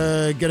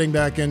 getting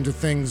back into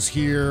things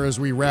here as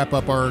we wrap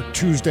up our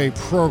Tuesday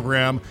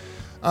program.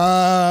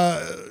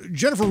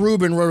 Jennifer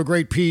Rubin wrote a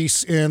great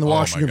piece in the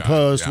Washington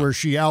Post where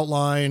she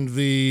outlined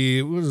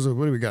the, what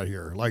do we got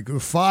here? Like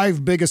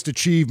 5 biggest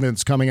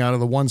achievements coming out of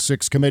the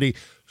 1-6 committee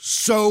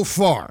so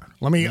far.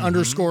 Let me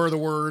underscore the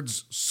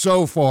words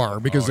so far,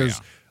 because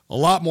there's a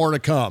lot more to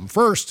come.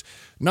 First,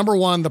 number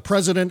 1, the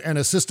President and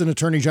Assistant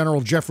Attorney General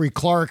Jeffrey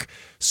Clark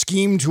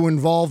schemed to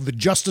involve the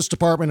Justice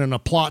Department in a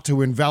plot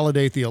to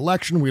invalidate the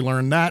election. We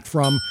learned that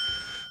from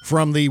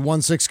the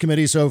 1-6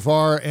 committee so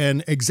far.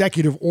 An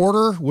executive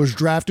order was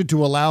drafted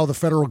to allow the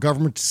federal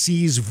government to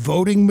seize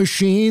voting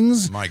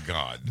machines. My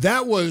God.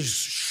 That was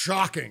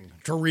shocking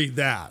to read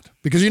that.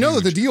 Because you know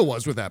what the deal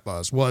was with that,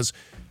 Buzz, was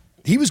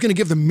he was going to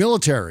give the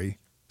military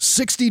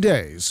 60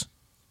 days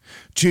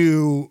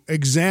to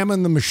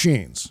examine the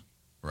machines.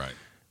 Right.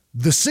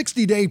 The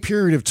 60-day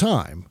period of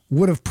time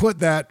would have put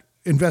that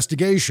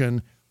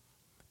investigation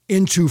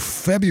into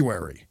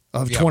February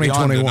of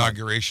 2021. Beyond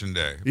Inauguration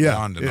Day.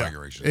 Beyond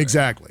Inauguration Day.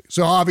 Exactly.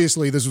 So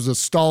obviously this was a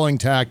stalling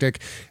tactic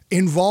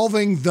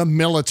involving the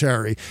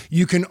military.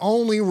 You can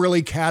only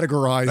really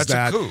categorize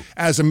that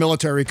as a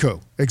military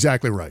coup.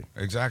 Exactly right.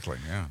 Exactly,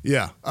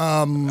 yeah.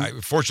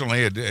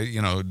 Fortunately, it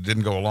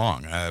didn't go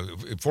along.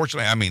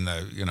 Fortunately, I mean,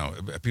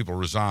 people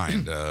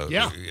resigned.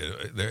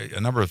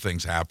 A number of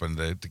things happened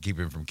to keep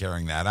him from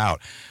carrying that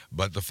out.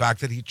 But the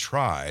fact that he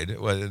tried,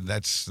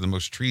 that's the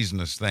most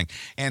treasonous thing.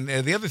 And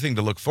the other thing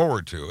to look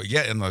forward to,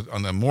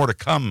 on the more to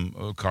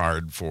come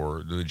card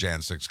for the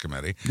Jan 6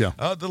 committee,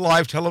 the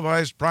live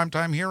televised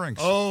primetime hearings.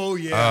 Oh,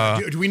 yeah.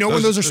 Do we know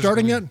when those are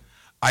starting yet?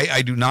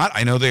 I do not.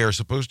 I know they are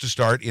supposed to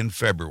start in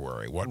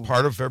February. What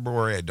part of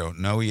February, I don't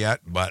know yet,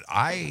 but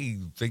I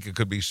think it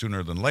could be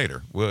sooner than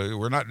later.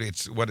 We're not,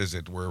 what is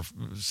it? We're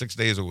 6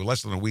 days,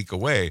 less than a week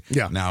away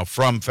now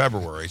from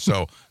February.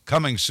 So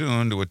coming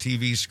soon to a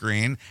TV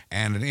screen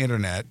and an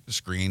internet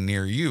screen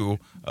near you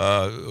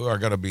are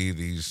going to be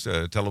these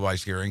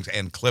televised hearings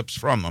and clips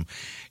from them.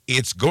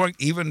 It's going,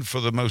 even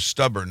for the most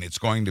stubborn, it's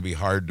going to be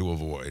hard to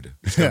avoid.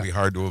 It's going to be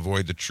hard to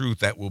avoid the truth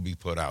that will be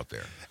put out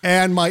there.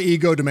 And my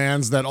ego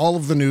demands that all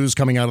of the news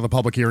coming out of the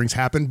public hearings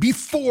happen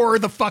before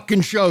the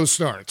fucking show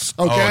starts.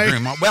 Okay?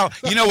 Oh, well,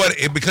 you know what?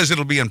 Because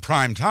it'll be in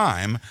prime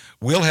time,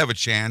 we'll have a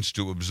chance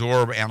to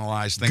absorb,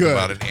 analyze, think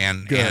about it,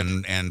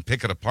 and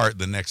pick it apart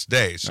the next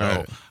day.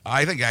 So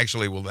I think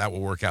actually that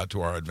will work out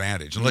to our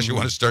advantage, unless you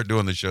want to start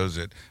doing the shows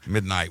at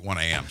midnight, 1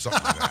 a.m.,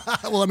 something like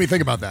that. Well, let me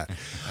think about that.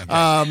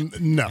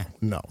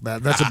 No.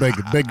 That's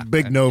a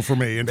big no for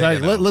me. In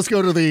fact, let's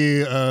go to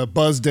the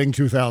Buzz Ding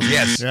 2000.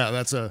 Yes. Yeah,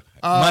 that's a...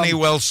 money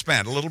well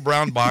spent. A little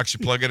brown box, you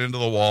plug it into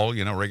the wall,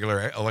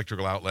 regular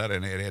electrical outlet,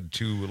 and it had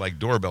two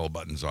doorbell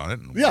buttons on it.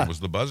 And one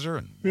was the buzzer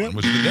and one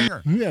was the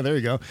dinger. Yeah, there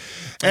you go.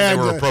 And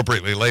they were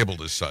appropriately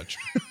labeled as such.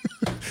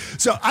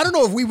 So I don't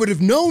know if we would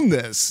have known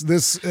this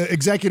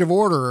executive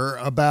order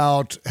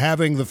about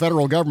having the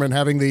federal government,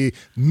 having the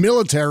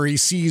military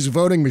seize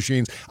voting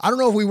machines. I don't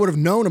know if we would have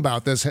known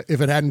about this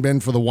if it hadn't been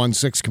for the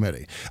 1-6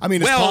 committee. I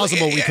mean, it's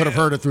possible we could have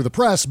heard it through the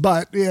press,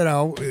 but,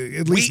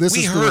 at least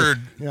we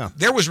heard.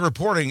 There was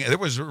reporting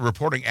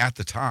at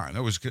the time.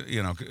 There was,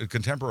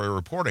 contemporary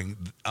reporting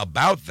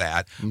about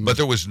that, but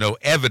there was no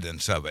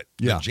evidence of it.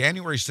 The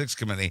January 6th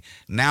committee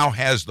now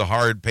has the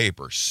hard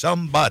paper.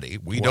 Somebody,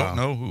 we don't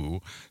know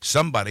who,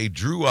 somebody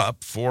drew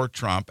up for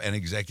Trump an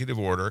executive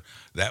order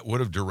that would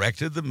have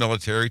directed the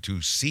military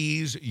to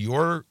seize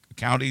your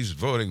county's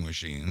voting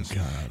machines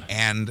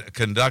and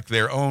conduct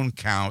their own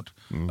count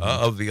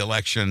of the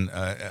election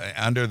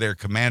under their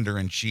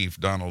commander-in-chief,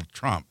 Donald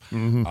Trump.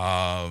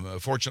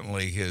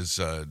 Fortunately, his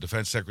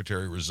defense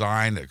secretary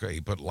resigned.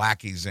 He put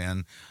lackeys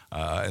in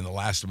the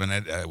last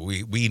minute.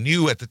 We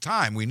knew at the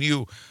time,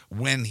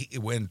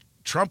 when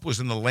Trump was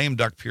in the lame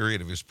duck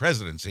period of his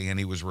presidency and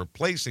he was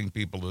replacing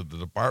people at the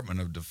Department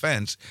of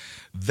Defense,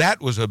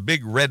 that was a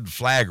big red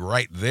flag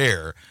right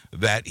there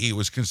that he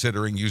was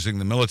considering using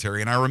the military.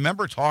 And I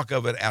remember talk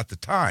of it at the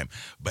time.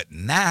 But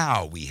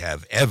now we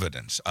have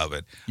evidence of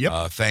it,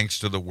 thanks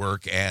to the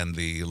work and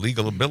the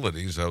legal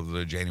abilities of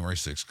the January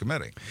 6th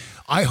committee.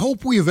 I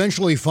hope we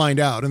eventually find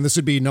out, and this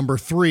would be number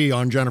 3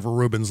 on Jennifer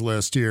Rubin's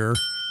list here.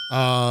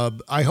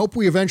 I hope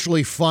we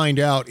eventually find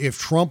out if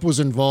Trump was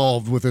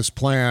involved with this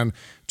plan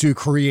to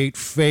create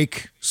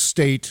fake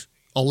state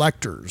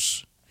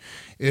electors.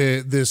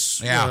 This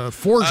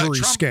forgery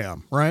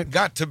scam, right?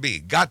 Got to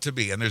be.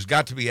 And there's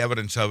got to be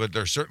evidence of it.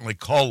 There's certainly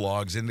call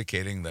logs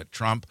indicating that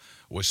Trump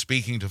was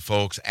speaking to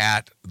folks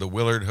at the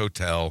Willard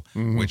Hotel,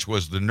 which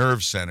was the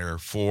nerve center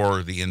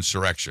for the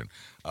insurrection.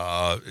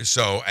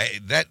 So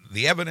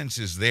the evidence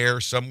is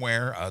there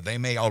somewhere. They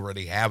may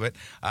already have it.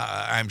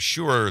 I'm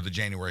sure the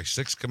January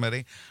 6th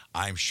committee,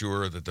 I'm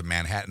sure that the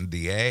Manhattan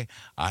DA,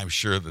 I'm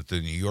sure that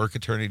the New York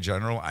Attorney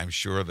General, I'm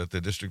sure that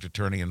the district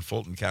attorney in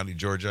Fulton County,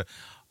 Georgia,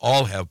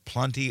 all have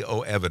plenty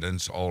of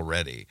evidence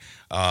already.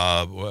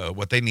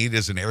 What they need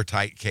is an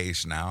airtight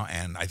case now,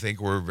 and I think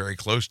we're very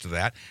close to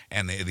that.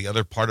 And the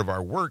other part of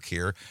our work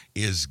here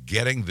is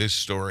getting this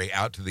story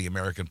out to the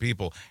American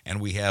people,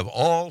 and we have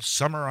all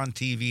summer on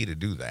TV to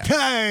do that.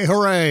 Hey,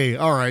 hooray.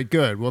 All right,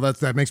 good. Well,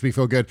 that makes me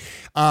feel good.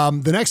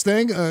 The next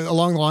thing,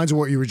 along the lines of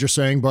what you were just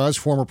saying, Buzz,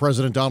 former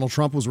President Donald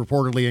Trump was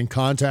reportedly in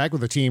contact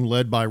with a team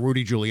led by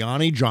Rudy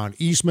Giuliani, John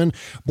Eastman,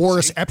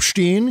 Boris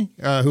Epshteyn,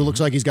 who looks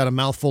like he's got a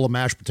mouthful of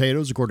mashed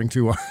potatoes, according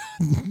to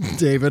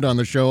David on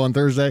the show on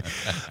Thursday,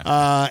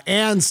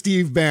 and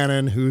Steve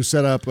Bannon, who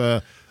set up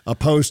a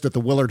post at the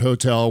Willard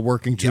Hotel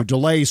working to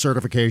delay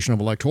certification of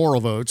electoral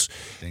votes.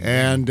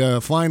 And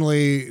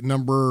finally,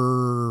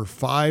 number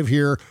 5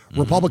 here,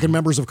 Republican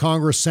members of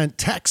Congress sent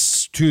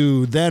texts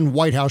to then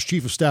White House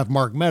Chief of Staff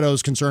Mark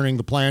Meadows concerning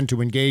the plan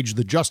to engage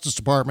the Justice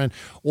Department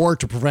or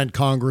to prevent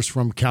Congress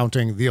from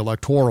counting the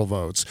electoral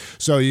votes.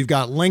 So you've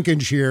got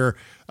linkage here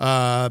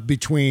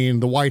between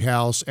the White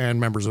House and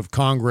members of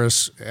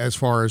Congress as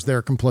far as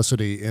their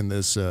complicity in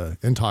this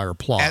entire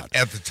plot.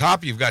 At the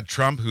top, you've got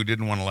Trump, who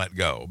didn't want to let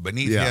go.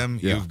 Beneath him,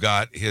 you've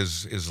got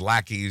his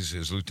lackeys,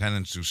 his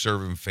lieutenants who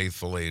serve him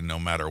faithfully no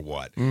matter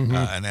what.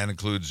 And that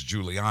includes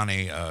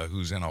Giuliani,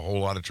 who's in a whole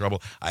lot of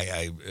trouble.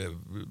 I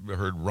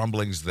heard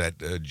rumblings that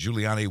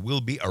Giuliani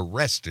will be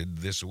arrested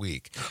this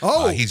week.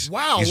 Oh,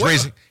 wow.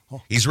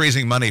 He's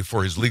raising money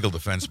for his legal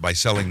defense by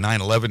selling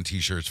 9/11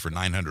 T-shirts for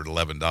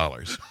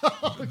 $911.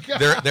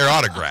 They're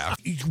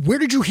autographed. Where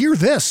did you hear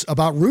this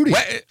about Rudy?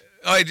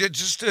 I did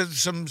just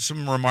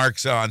some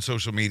remarks on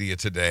social media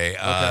today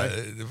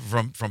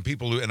from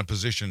people who in a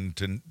position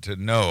to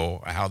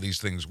know how these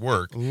things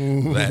work.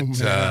 Ooh,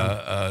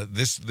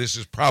 this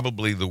is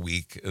probably the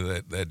week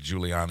that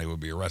Giuliani will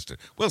be arrested.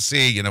 We'll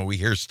see. You know, we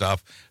hear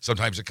stuff.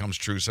 Sometimes it comes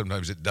true.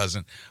 Sometimes it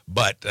doesn't.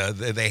 But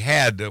they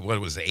had what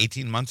was it,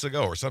 18 months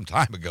ago or some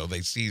time ago.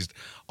 They seized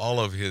all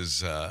of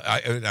his.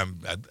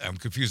 I'm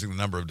confusing the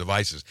number of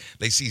devices.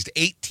 They seized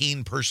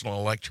 18 personal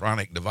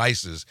electronic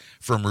devices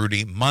from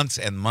Rudy months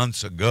and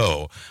months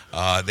ago.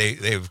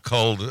 They've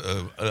culled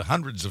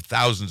hundreds of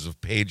thousands of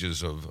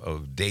pages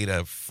of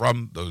data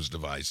from those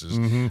devices.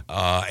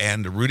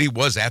 And Rudy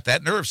was at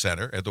that nerve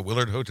center at the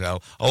Willard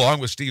Hotel, along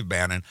with Steve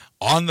Bannon,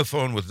 on the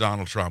phone with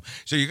Donald Trump.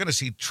 So you're going to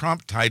see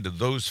Trump tied to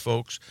those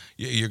folks.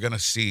 You're going to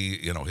see,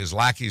 his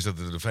lackeys of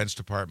the Defense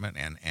Department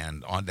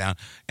and on down.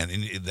 And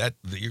that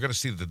you're going to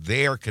see that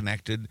they are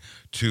connected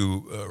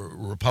to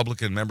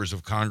Republican members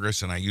of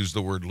Congress. And I use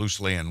the word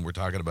loosely, and we're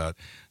talking about,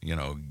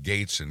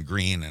 Gates and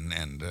Green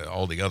and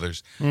all the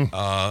others.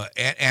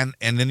 And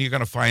then you're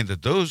going to find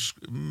that those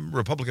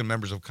Republican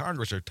members of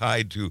Congress are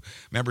tied to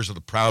members of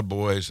the Proud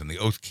Boys and the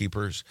Oath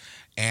Keepers.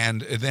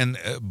 And then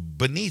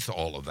beneath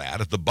all of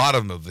that, at the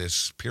bottom of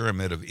this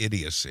pyramid of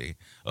idiocy,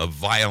 of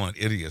violent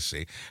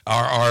idiocy,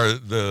 are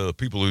the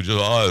people who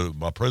just,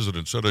 my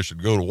president said I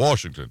should go to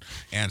Washington.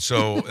 And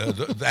so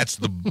that's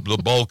the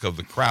bulk of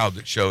the crowd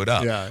that showed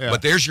up. Yeah.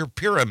 But there's your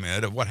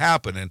pyramid of what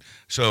happened. And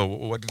so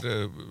what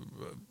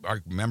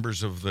our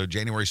members of the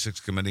January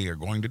 6th committee are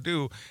going to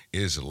do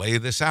is lay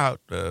this out,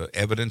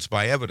 evidence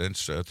by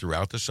evidence,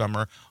 throughout the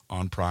summer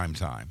on prime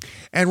time.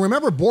 And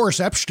remember,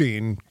 Boris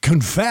Epstein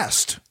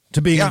confessed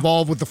to being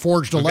involved with the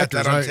forged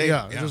electors.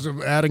 Just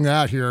adding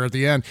that here at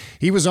the end.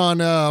 He was on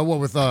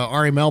with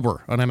Ari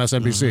Melber on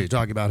MSNBC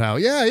talking about how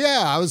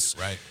I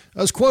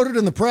was quoted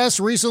in the press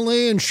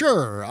recently, and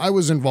sure, I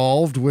was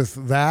involved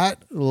with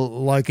that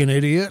like an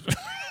idiot.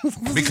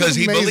 Because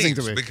he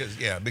believes,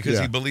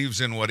 he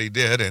believes in what he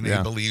did, and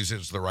he believes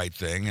it's the right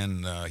thing,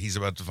 and he's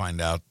about to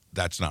find out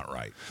that's not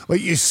right. Well,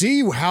 you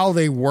see how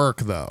they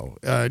work, though,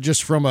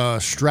 just from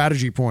a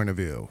strategy point of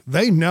view.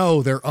 They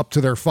know they're up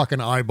to their fucking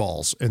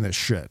eyeballs in this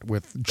shit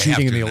with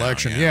cheating in the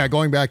election. Now,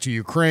 going back to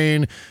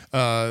Ukraine,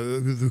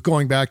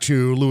 going back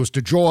to Louis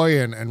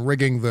DeJoy and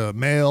rigging the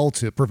mail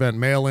to prevent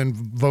mail-in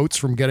votes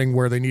from getting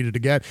where they needed to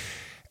get.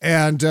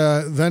 And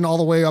then all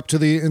the way up to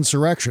the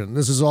insurrection.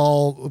 This is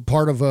all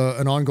part of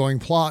an ongoing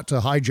plot to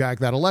hijack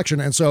that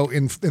election. And so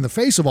in the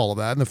face of all of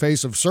that, in the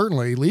face of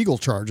certainly legal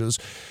charges,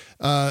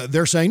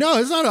 they're saying, no,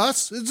 it's not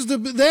us. It's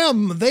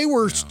them. They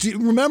were,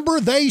 remember,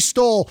 they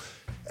stole.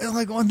 And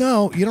like, oh,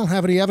 no, you don't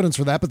have any evidence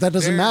for that, but that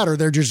doesn't matter.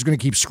 They're just going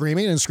to keep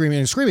screaming and screaming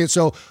and screaming.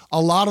 So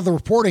a lot of the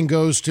reporting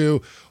goes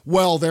to,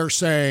 well, they're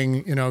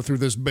saying, through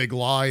this big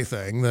lie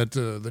thing that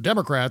the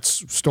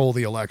Democrats stole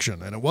the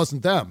election and it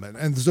wasn't them.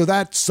 And so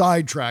that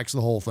sidetracks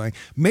the whole thing.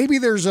 Maybe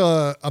there's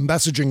a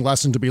messaging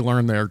lesson to be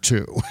learned there,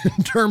 too,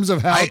 in terms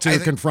of how to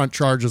confront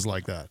charges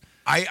like that.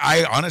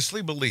 I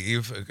honestly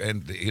believe,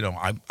 and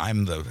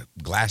I'm the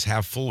glass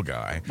half full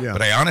guy,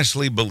 but I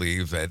honestly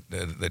believe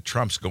that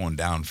Trump's going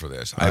down for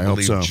this. I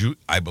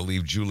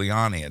believe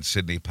Giuliani and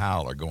Sidney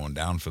Powell are going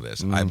down for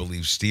this. I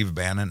believe Steve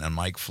Bannon and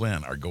Mike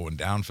Flynn are going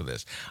down for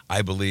this.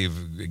 I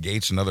believe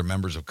Gates and other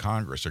members of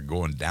Congress are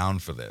going down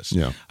for this,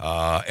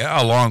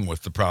 along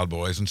with the Proud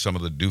Boys and some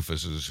of the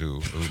doofuses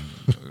who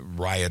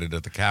rioted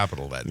at the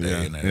Capitol that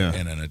day in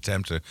an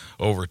attempt to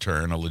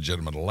overturn a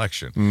legitimate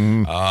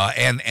election.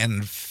 And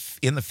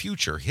in the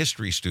future,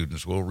 history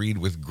students will read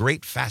with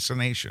great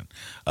fascination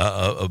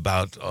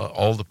about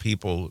all the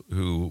people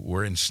who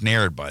were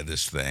ensnared by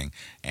this thing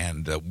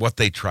and what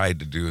they tried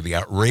to do, the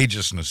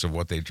outrageousness of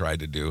what they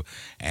tried to do,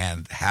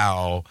 and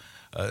how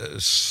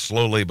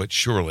slowly but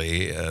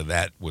surely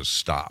that was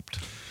stopped.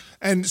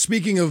 And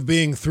speaking of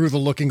being through the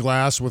looking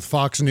glass with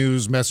Fox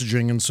News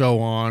messaging and so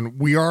on,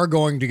 we are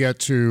going to get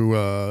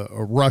to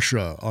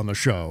Russia on the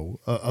show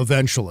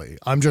eventually.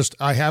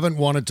 I haven't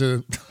wanted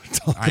to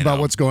talk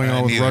about what's going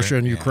on with Russia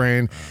and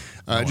Ukraine.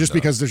 Just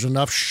because there's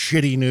enough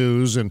shitty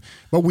news.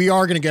 But we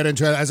are going to get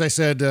into it. As I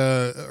said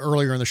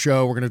earlier in the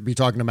show, we're going to be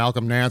talking to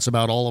Malcolm Nance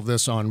about all of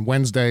this on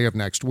Wednesday of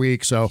next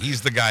week. So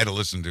he's the guy to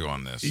listen to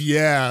on this.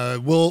 Yeah,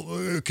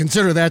 we'll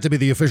consider that to be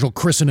the official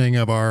christening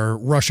of our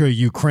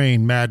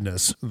Russia-Ukraine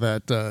madness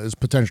that is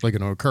potentially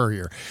going to occur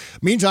here.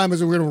 Meantime,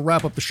 as we're going to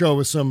wrap up the show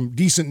with some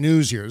decent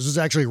news here. This is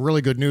actually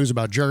really good news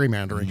about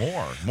gerrymandering.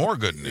 More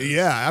good news.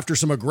 Yeah, after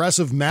some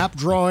aggressive map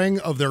drawing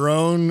of their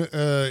own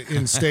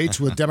in states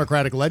with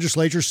Democratic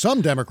legislatures,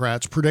 some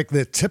Democrats predict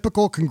that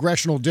typical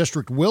congressional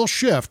district will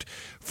shift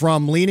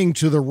from leaning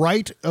to the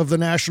right of the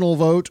national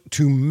vote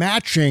to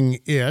matching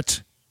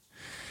it,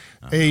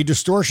 a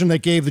distortion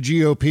that gave the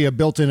GOP a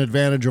built-in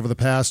advantage over the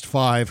past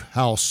 5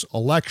 House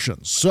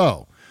elections.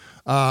 So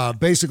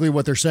basically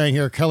what they're saying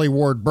here, Kelly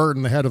Ward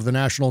Burton, the head of the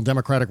National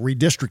Democratic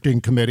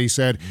Redistricting Committee,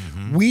 said,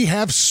 we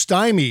have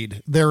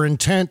stymied their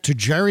intent to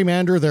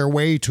gerrymander their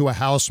way to a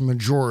House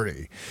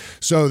majority.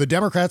 So the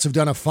Democrats have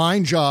done a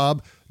fine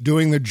job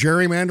doing the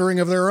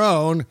gerrymandering of their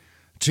own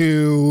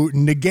to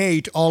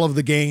negate all of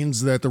the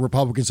gains that the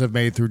Republicans have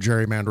made through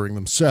gerrymandering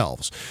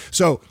themselves.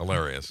 So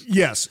hilarious.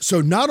 Yes.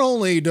 So not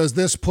only does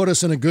this put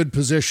us in a good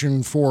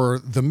position for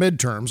the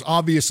midterms,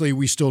 obviously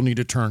we still need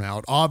to turn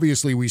out.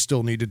 Obviously we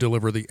still need to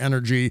deliver the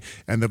energy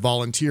and the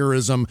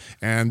volunteerism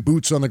and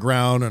boots on the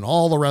ground and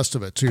all the rest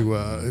of it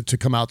to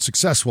come out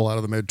successful out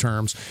of the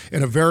midterms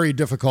in a very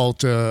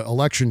difficult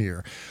election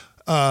year.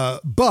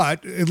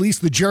 But at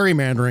least the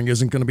gerrymandering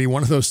isn't going to be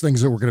one of those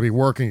things that we're going to be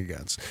working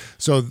against.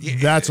 So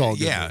that's all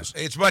good news.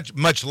 It's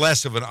much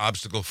less of an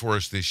obstacle for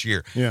us this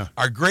year. Yeah.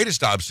 Our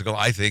greatest obstacle,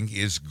 I think,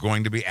 is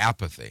going to be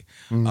apathy.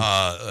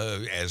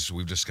 As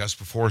we've discussed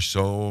before,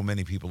 so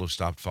many people have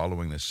stopped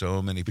following this.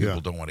 So many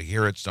people don't want to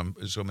hear it.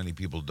 So many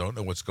people don't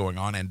know what's going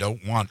on and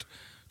don't want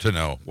to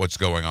know what's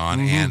going on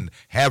and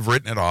have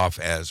written it off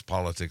as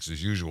politics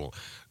as usual.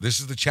 This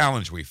is the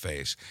challenge we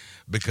face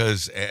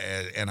because,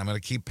 and I'm going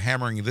to keep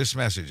hammering this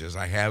message as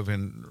I have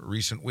in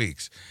recent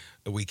weeks,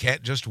 we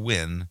can't just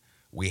win,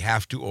 we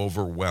have to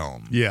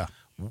overwhelm. Yeah.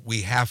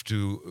 We have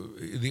to,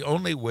 the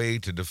only way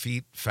to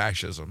defeat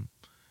fascism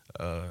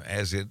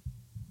as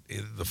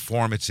the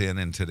form it's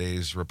in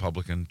today's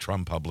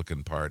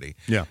Trump-Publican Party,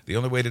 the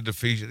only way to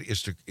defeat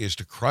it is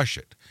to crush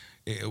it.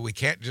 We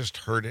can't just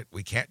hurt it.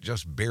 We can't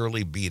just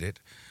barely beat it.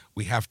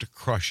 We have to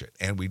crush it.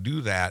 And we do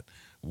that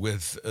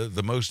with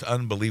the most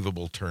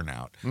unbelievable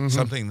turnout,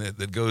 something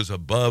that goes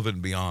above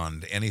and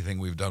beyond anything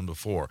we've done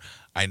before.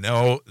 I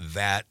know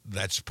that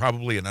that's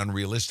probably an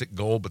unrealistic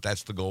goal, but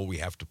that's the goal we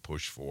have to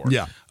push for.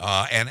 Yeah.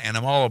 And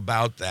I'm all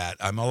about that.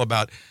 I'm all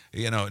about,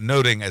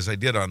 noting, as I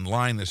did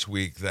online this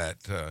week,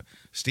 that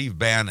Steve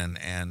Bannon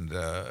and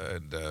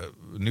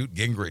Newt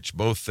Gingrich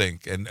both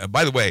think, and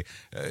by the way,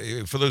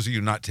 for those of you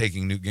not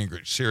taking Newt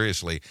Gingrich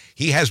seriously,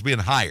 he has been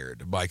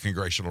hired by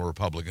congressional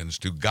Republicans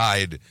to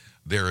guide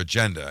their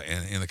agenda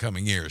in the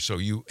coming years. So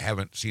you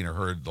haven't seen or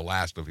heard the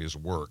last of his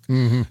work.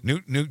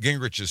 Newt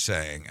Gingrich is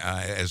saying,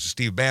 as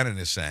Steve Bannon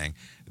is saying,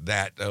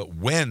 that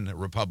when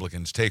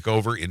Republicans take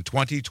over in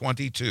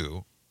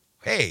 2022,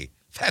 hey,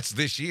 that's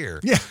this year.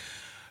 Yeah.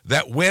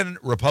 That when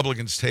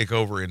Republicans take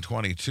over in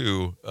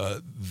 22,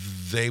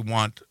 they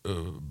want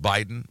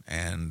Biden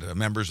and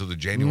members of the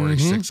January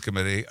 6th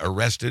committee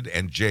arrested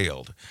and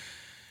jailed.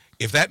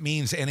 If that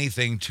means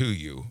anything to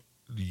you,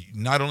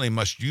 not only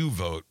must you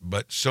vote,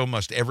 but so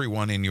must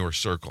everyone in your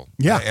circle.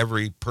 Yeah.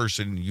 Every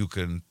person you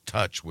can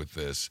touch with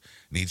this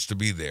needs to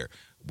be there.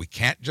 We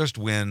can't just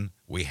win.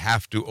 We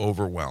have to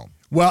overwhelm.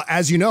 Well,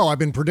 as you know, I've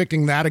been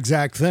predicting that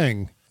exact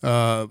thing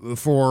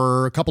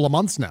for a couple of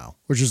months now,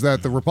 which is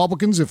that the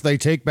Republicans, if they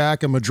take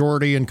back a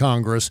majority in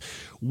Congress,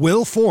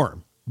 will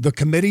form the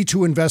committee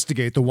to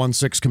investigate the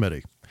 1-6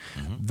 committee.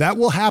 That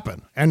will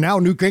happen. And now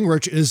Newt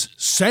Gingrich is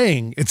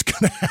saying it's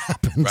going to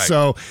happen. Right.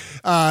 So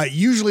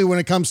usually when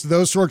it comes to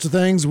those sorts of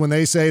things, when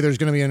they say there's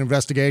going to be an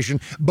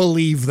investigation,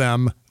 believe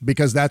them,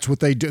 because that's what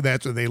they do.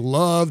 That's what they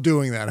love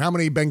doing that. How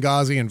many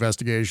Benghazi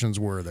investigations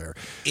were there?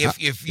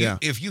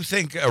 If you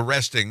think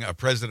arresting a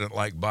president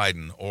like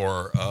Biden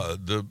or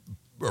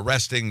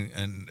arresting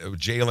and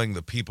jailing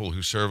the people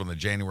who serve on the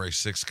January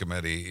 6th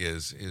committee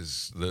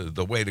is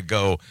the way to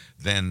go,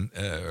 then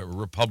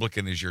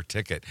Republican is your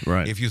ticket.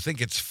 Right. If you think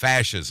it's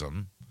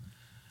fascism,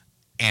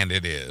 and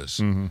it is,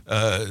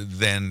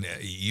 then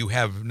you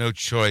have no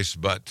choice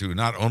but to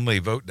not only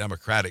vote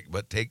Democratic,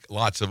 but take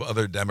lots of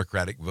other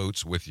Democratic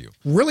votes with you.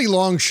 Really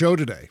long show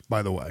today,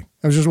 by the way.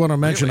 I just want to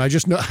mention, Really?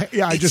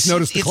 I just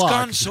noticed the clock. It's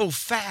gone so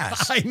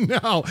fast. I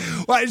know.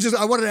 Well,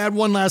 I wanted to add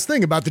one last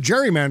thing about the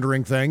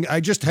gerrymandering thing. I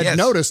just had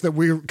noticed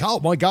that oh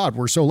my God,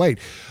 we're so late.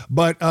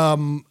 But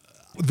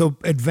the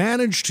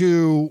advantage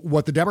to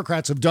what the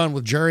Democrats have done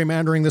with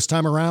gerrymandering this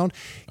time around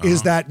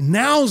is that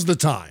now's the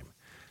time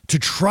to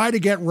try to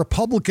get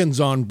Republicans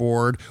on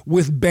board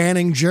with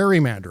banning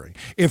gerrymandering.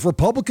 If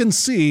Republicans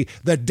see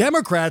that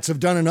Democrats have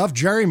done enough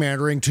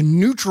gerrymandering to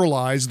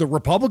neutralize the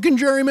Republican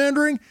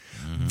gerrymandering,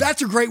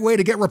 that's a great way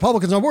to get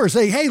Republicans on board.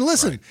 Say, hey,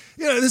 listen,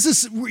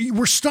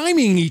 we're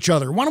stymieing each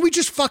other. Why don't we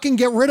just fucking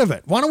get rid of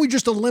it? Why don't we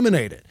just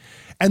eliminate it?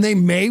 And they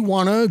may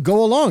want to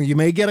go along. You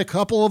may get a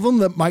couple of them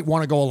that might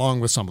want to go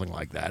along with something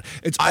like that.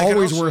 It's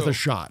always worth a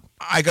shot.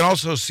 I can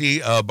also see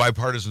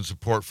bipartisan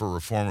support for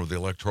reform of the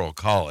Electoral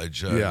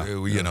College.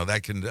 That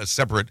can a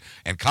separate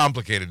and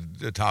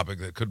complicated topic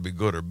that could be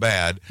good or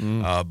bad,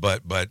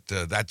 but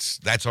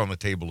that's on the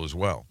table as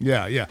well.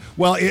 Yeah.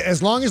 Well,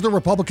 as long as the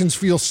Republicans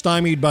feel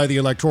stymied by the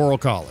Electoral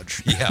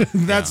College,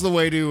 that's the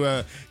way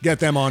to get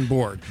them on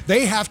board.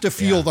 They have to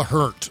feel the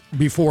hurt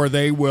before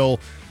they will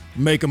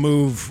make a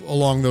move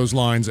along those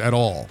lines at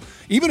all.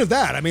 Even if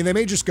that, they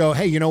may just go,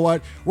 hey, you know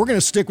what? We're going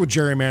to stick with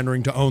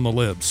gerrymandering to own the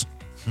libs.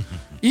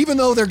 Even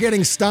though they're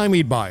getting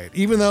stymied by it,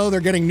 even though they're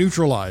getting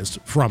neutralized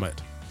from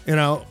it.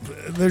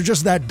 They're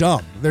just that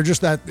dumb. They're just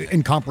that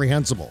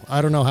incomprehensible.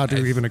 I don't know how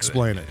to even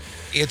explain it.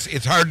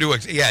 It's hard to,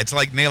 it's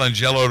like nailing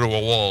Jell-O to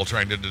a wall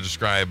trying to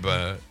describe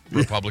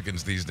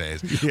Republicans these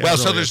days.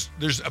 So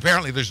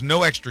there's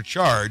no extra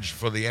charge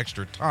for the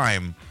extra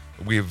time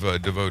we've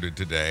devoted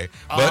today.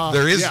 But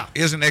there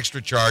is an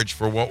extra charge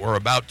for what we're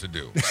about to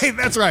do. Hey,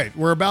 that's right.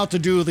 We're about to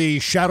do the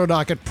Shadow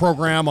Docket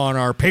program on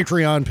our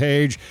Patreon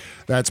page.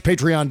 That's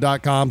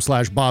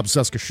patreon.com/Bob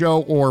Cesca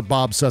Show or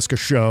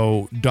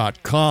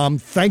bobcescashow.com.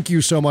 Thank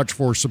you so much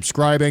for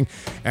subscribing,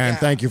 and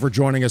thank you for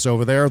joining us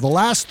over there. The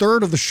last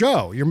third of the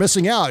show, you're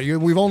missing out.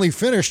 We've only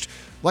finished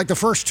like the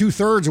first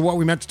 2/3 of what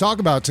we meant to talk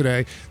about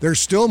today. There's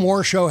still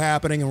more show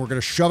happening, and we're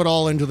going to shove it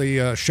all into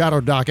the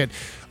Shadow Docket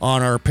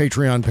on our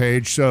Patreon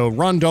page. So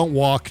run, don't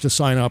walk to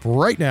sign up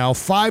right now.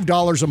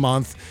 $5 a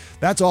month.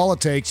 That's all it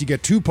takes. You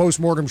get 2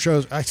 postmortem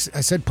shows. I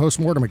said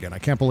postmortem again. I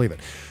can't believe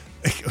it.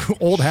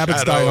 Old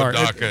habits die hard.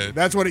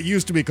 That's what it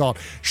used to be called.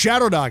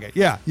 Shadow Docket.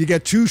 Yeah, you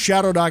get 2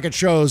 Shadow Docket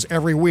shows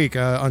every week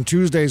on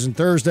Tuesdays and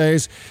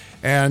Thursdays.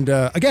 And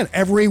again,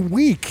 every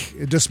week,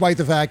 despite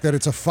the fact that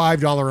it's a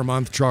 $5 a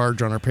month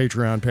charge on our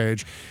Patreon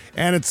page.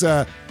 And it's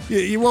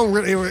you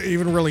won't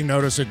even really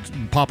notice it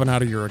popping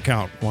out of your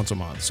account once a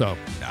month. So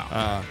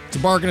it's a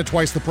bargain at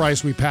twice the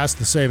price. We pass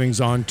the savings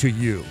on to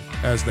you,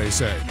 as they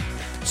say.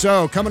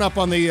 So coming up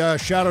on the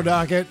Shadow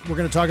Docket, we're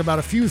going to talk about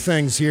a few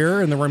things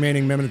here in the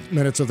remaining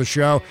minutes of the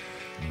show.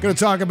 Going to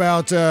talk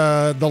about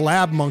the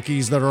lab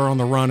monkeys that are on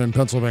the run in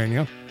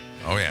Pennsylvania.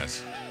 Oh,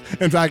 yes.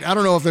 In fact, I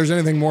don't know if there's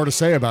anything more to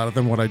say about it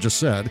than what I just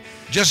said.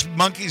 Just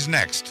monkeys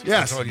next.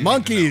 Yes,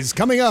 monkeys.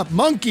 Coming up,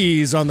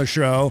 monkeys on the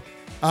show.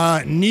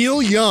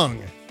 Neil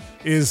Young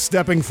is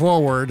stepping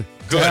forward.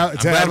 Good. I'm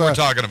glad we're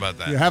talking about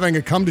that. Having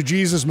a come to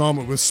Jesus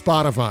moment with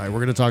Spotify. We're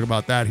going to talk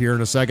about that here in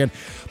a second.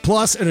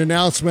 Plus an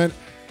announcement.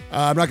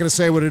 I'm not going to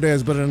say what it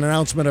is, but an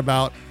announcement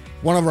about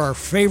one of our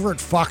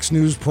favorite Fox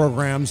News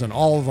programs and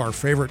all of our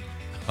favorite...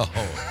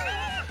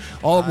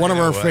 one of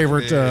our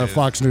favorite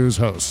Fox News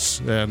hosts.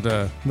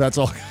 And that's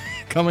all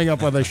coming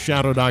up on the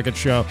Shadow Docket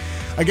show.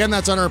 Again,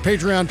 that's on our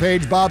Patreon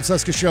page,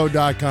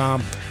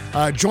 bobcescashow.com.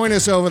 Join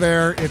us over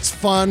there. It's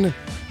fun,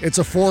 it's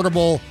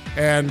affordable,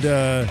 and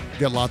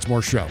get lots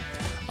more show.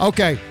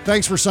 Okay,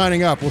 thanks for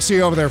signing up. We'll see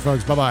you over there,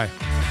 folks. Bye-bye.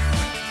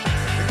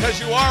 Because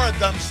you are a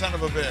dumb son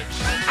of a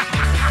bitch.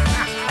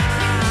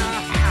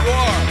 You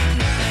are.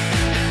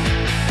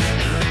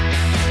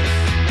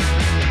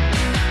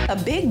 A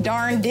big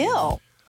darn deal.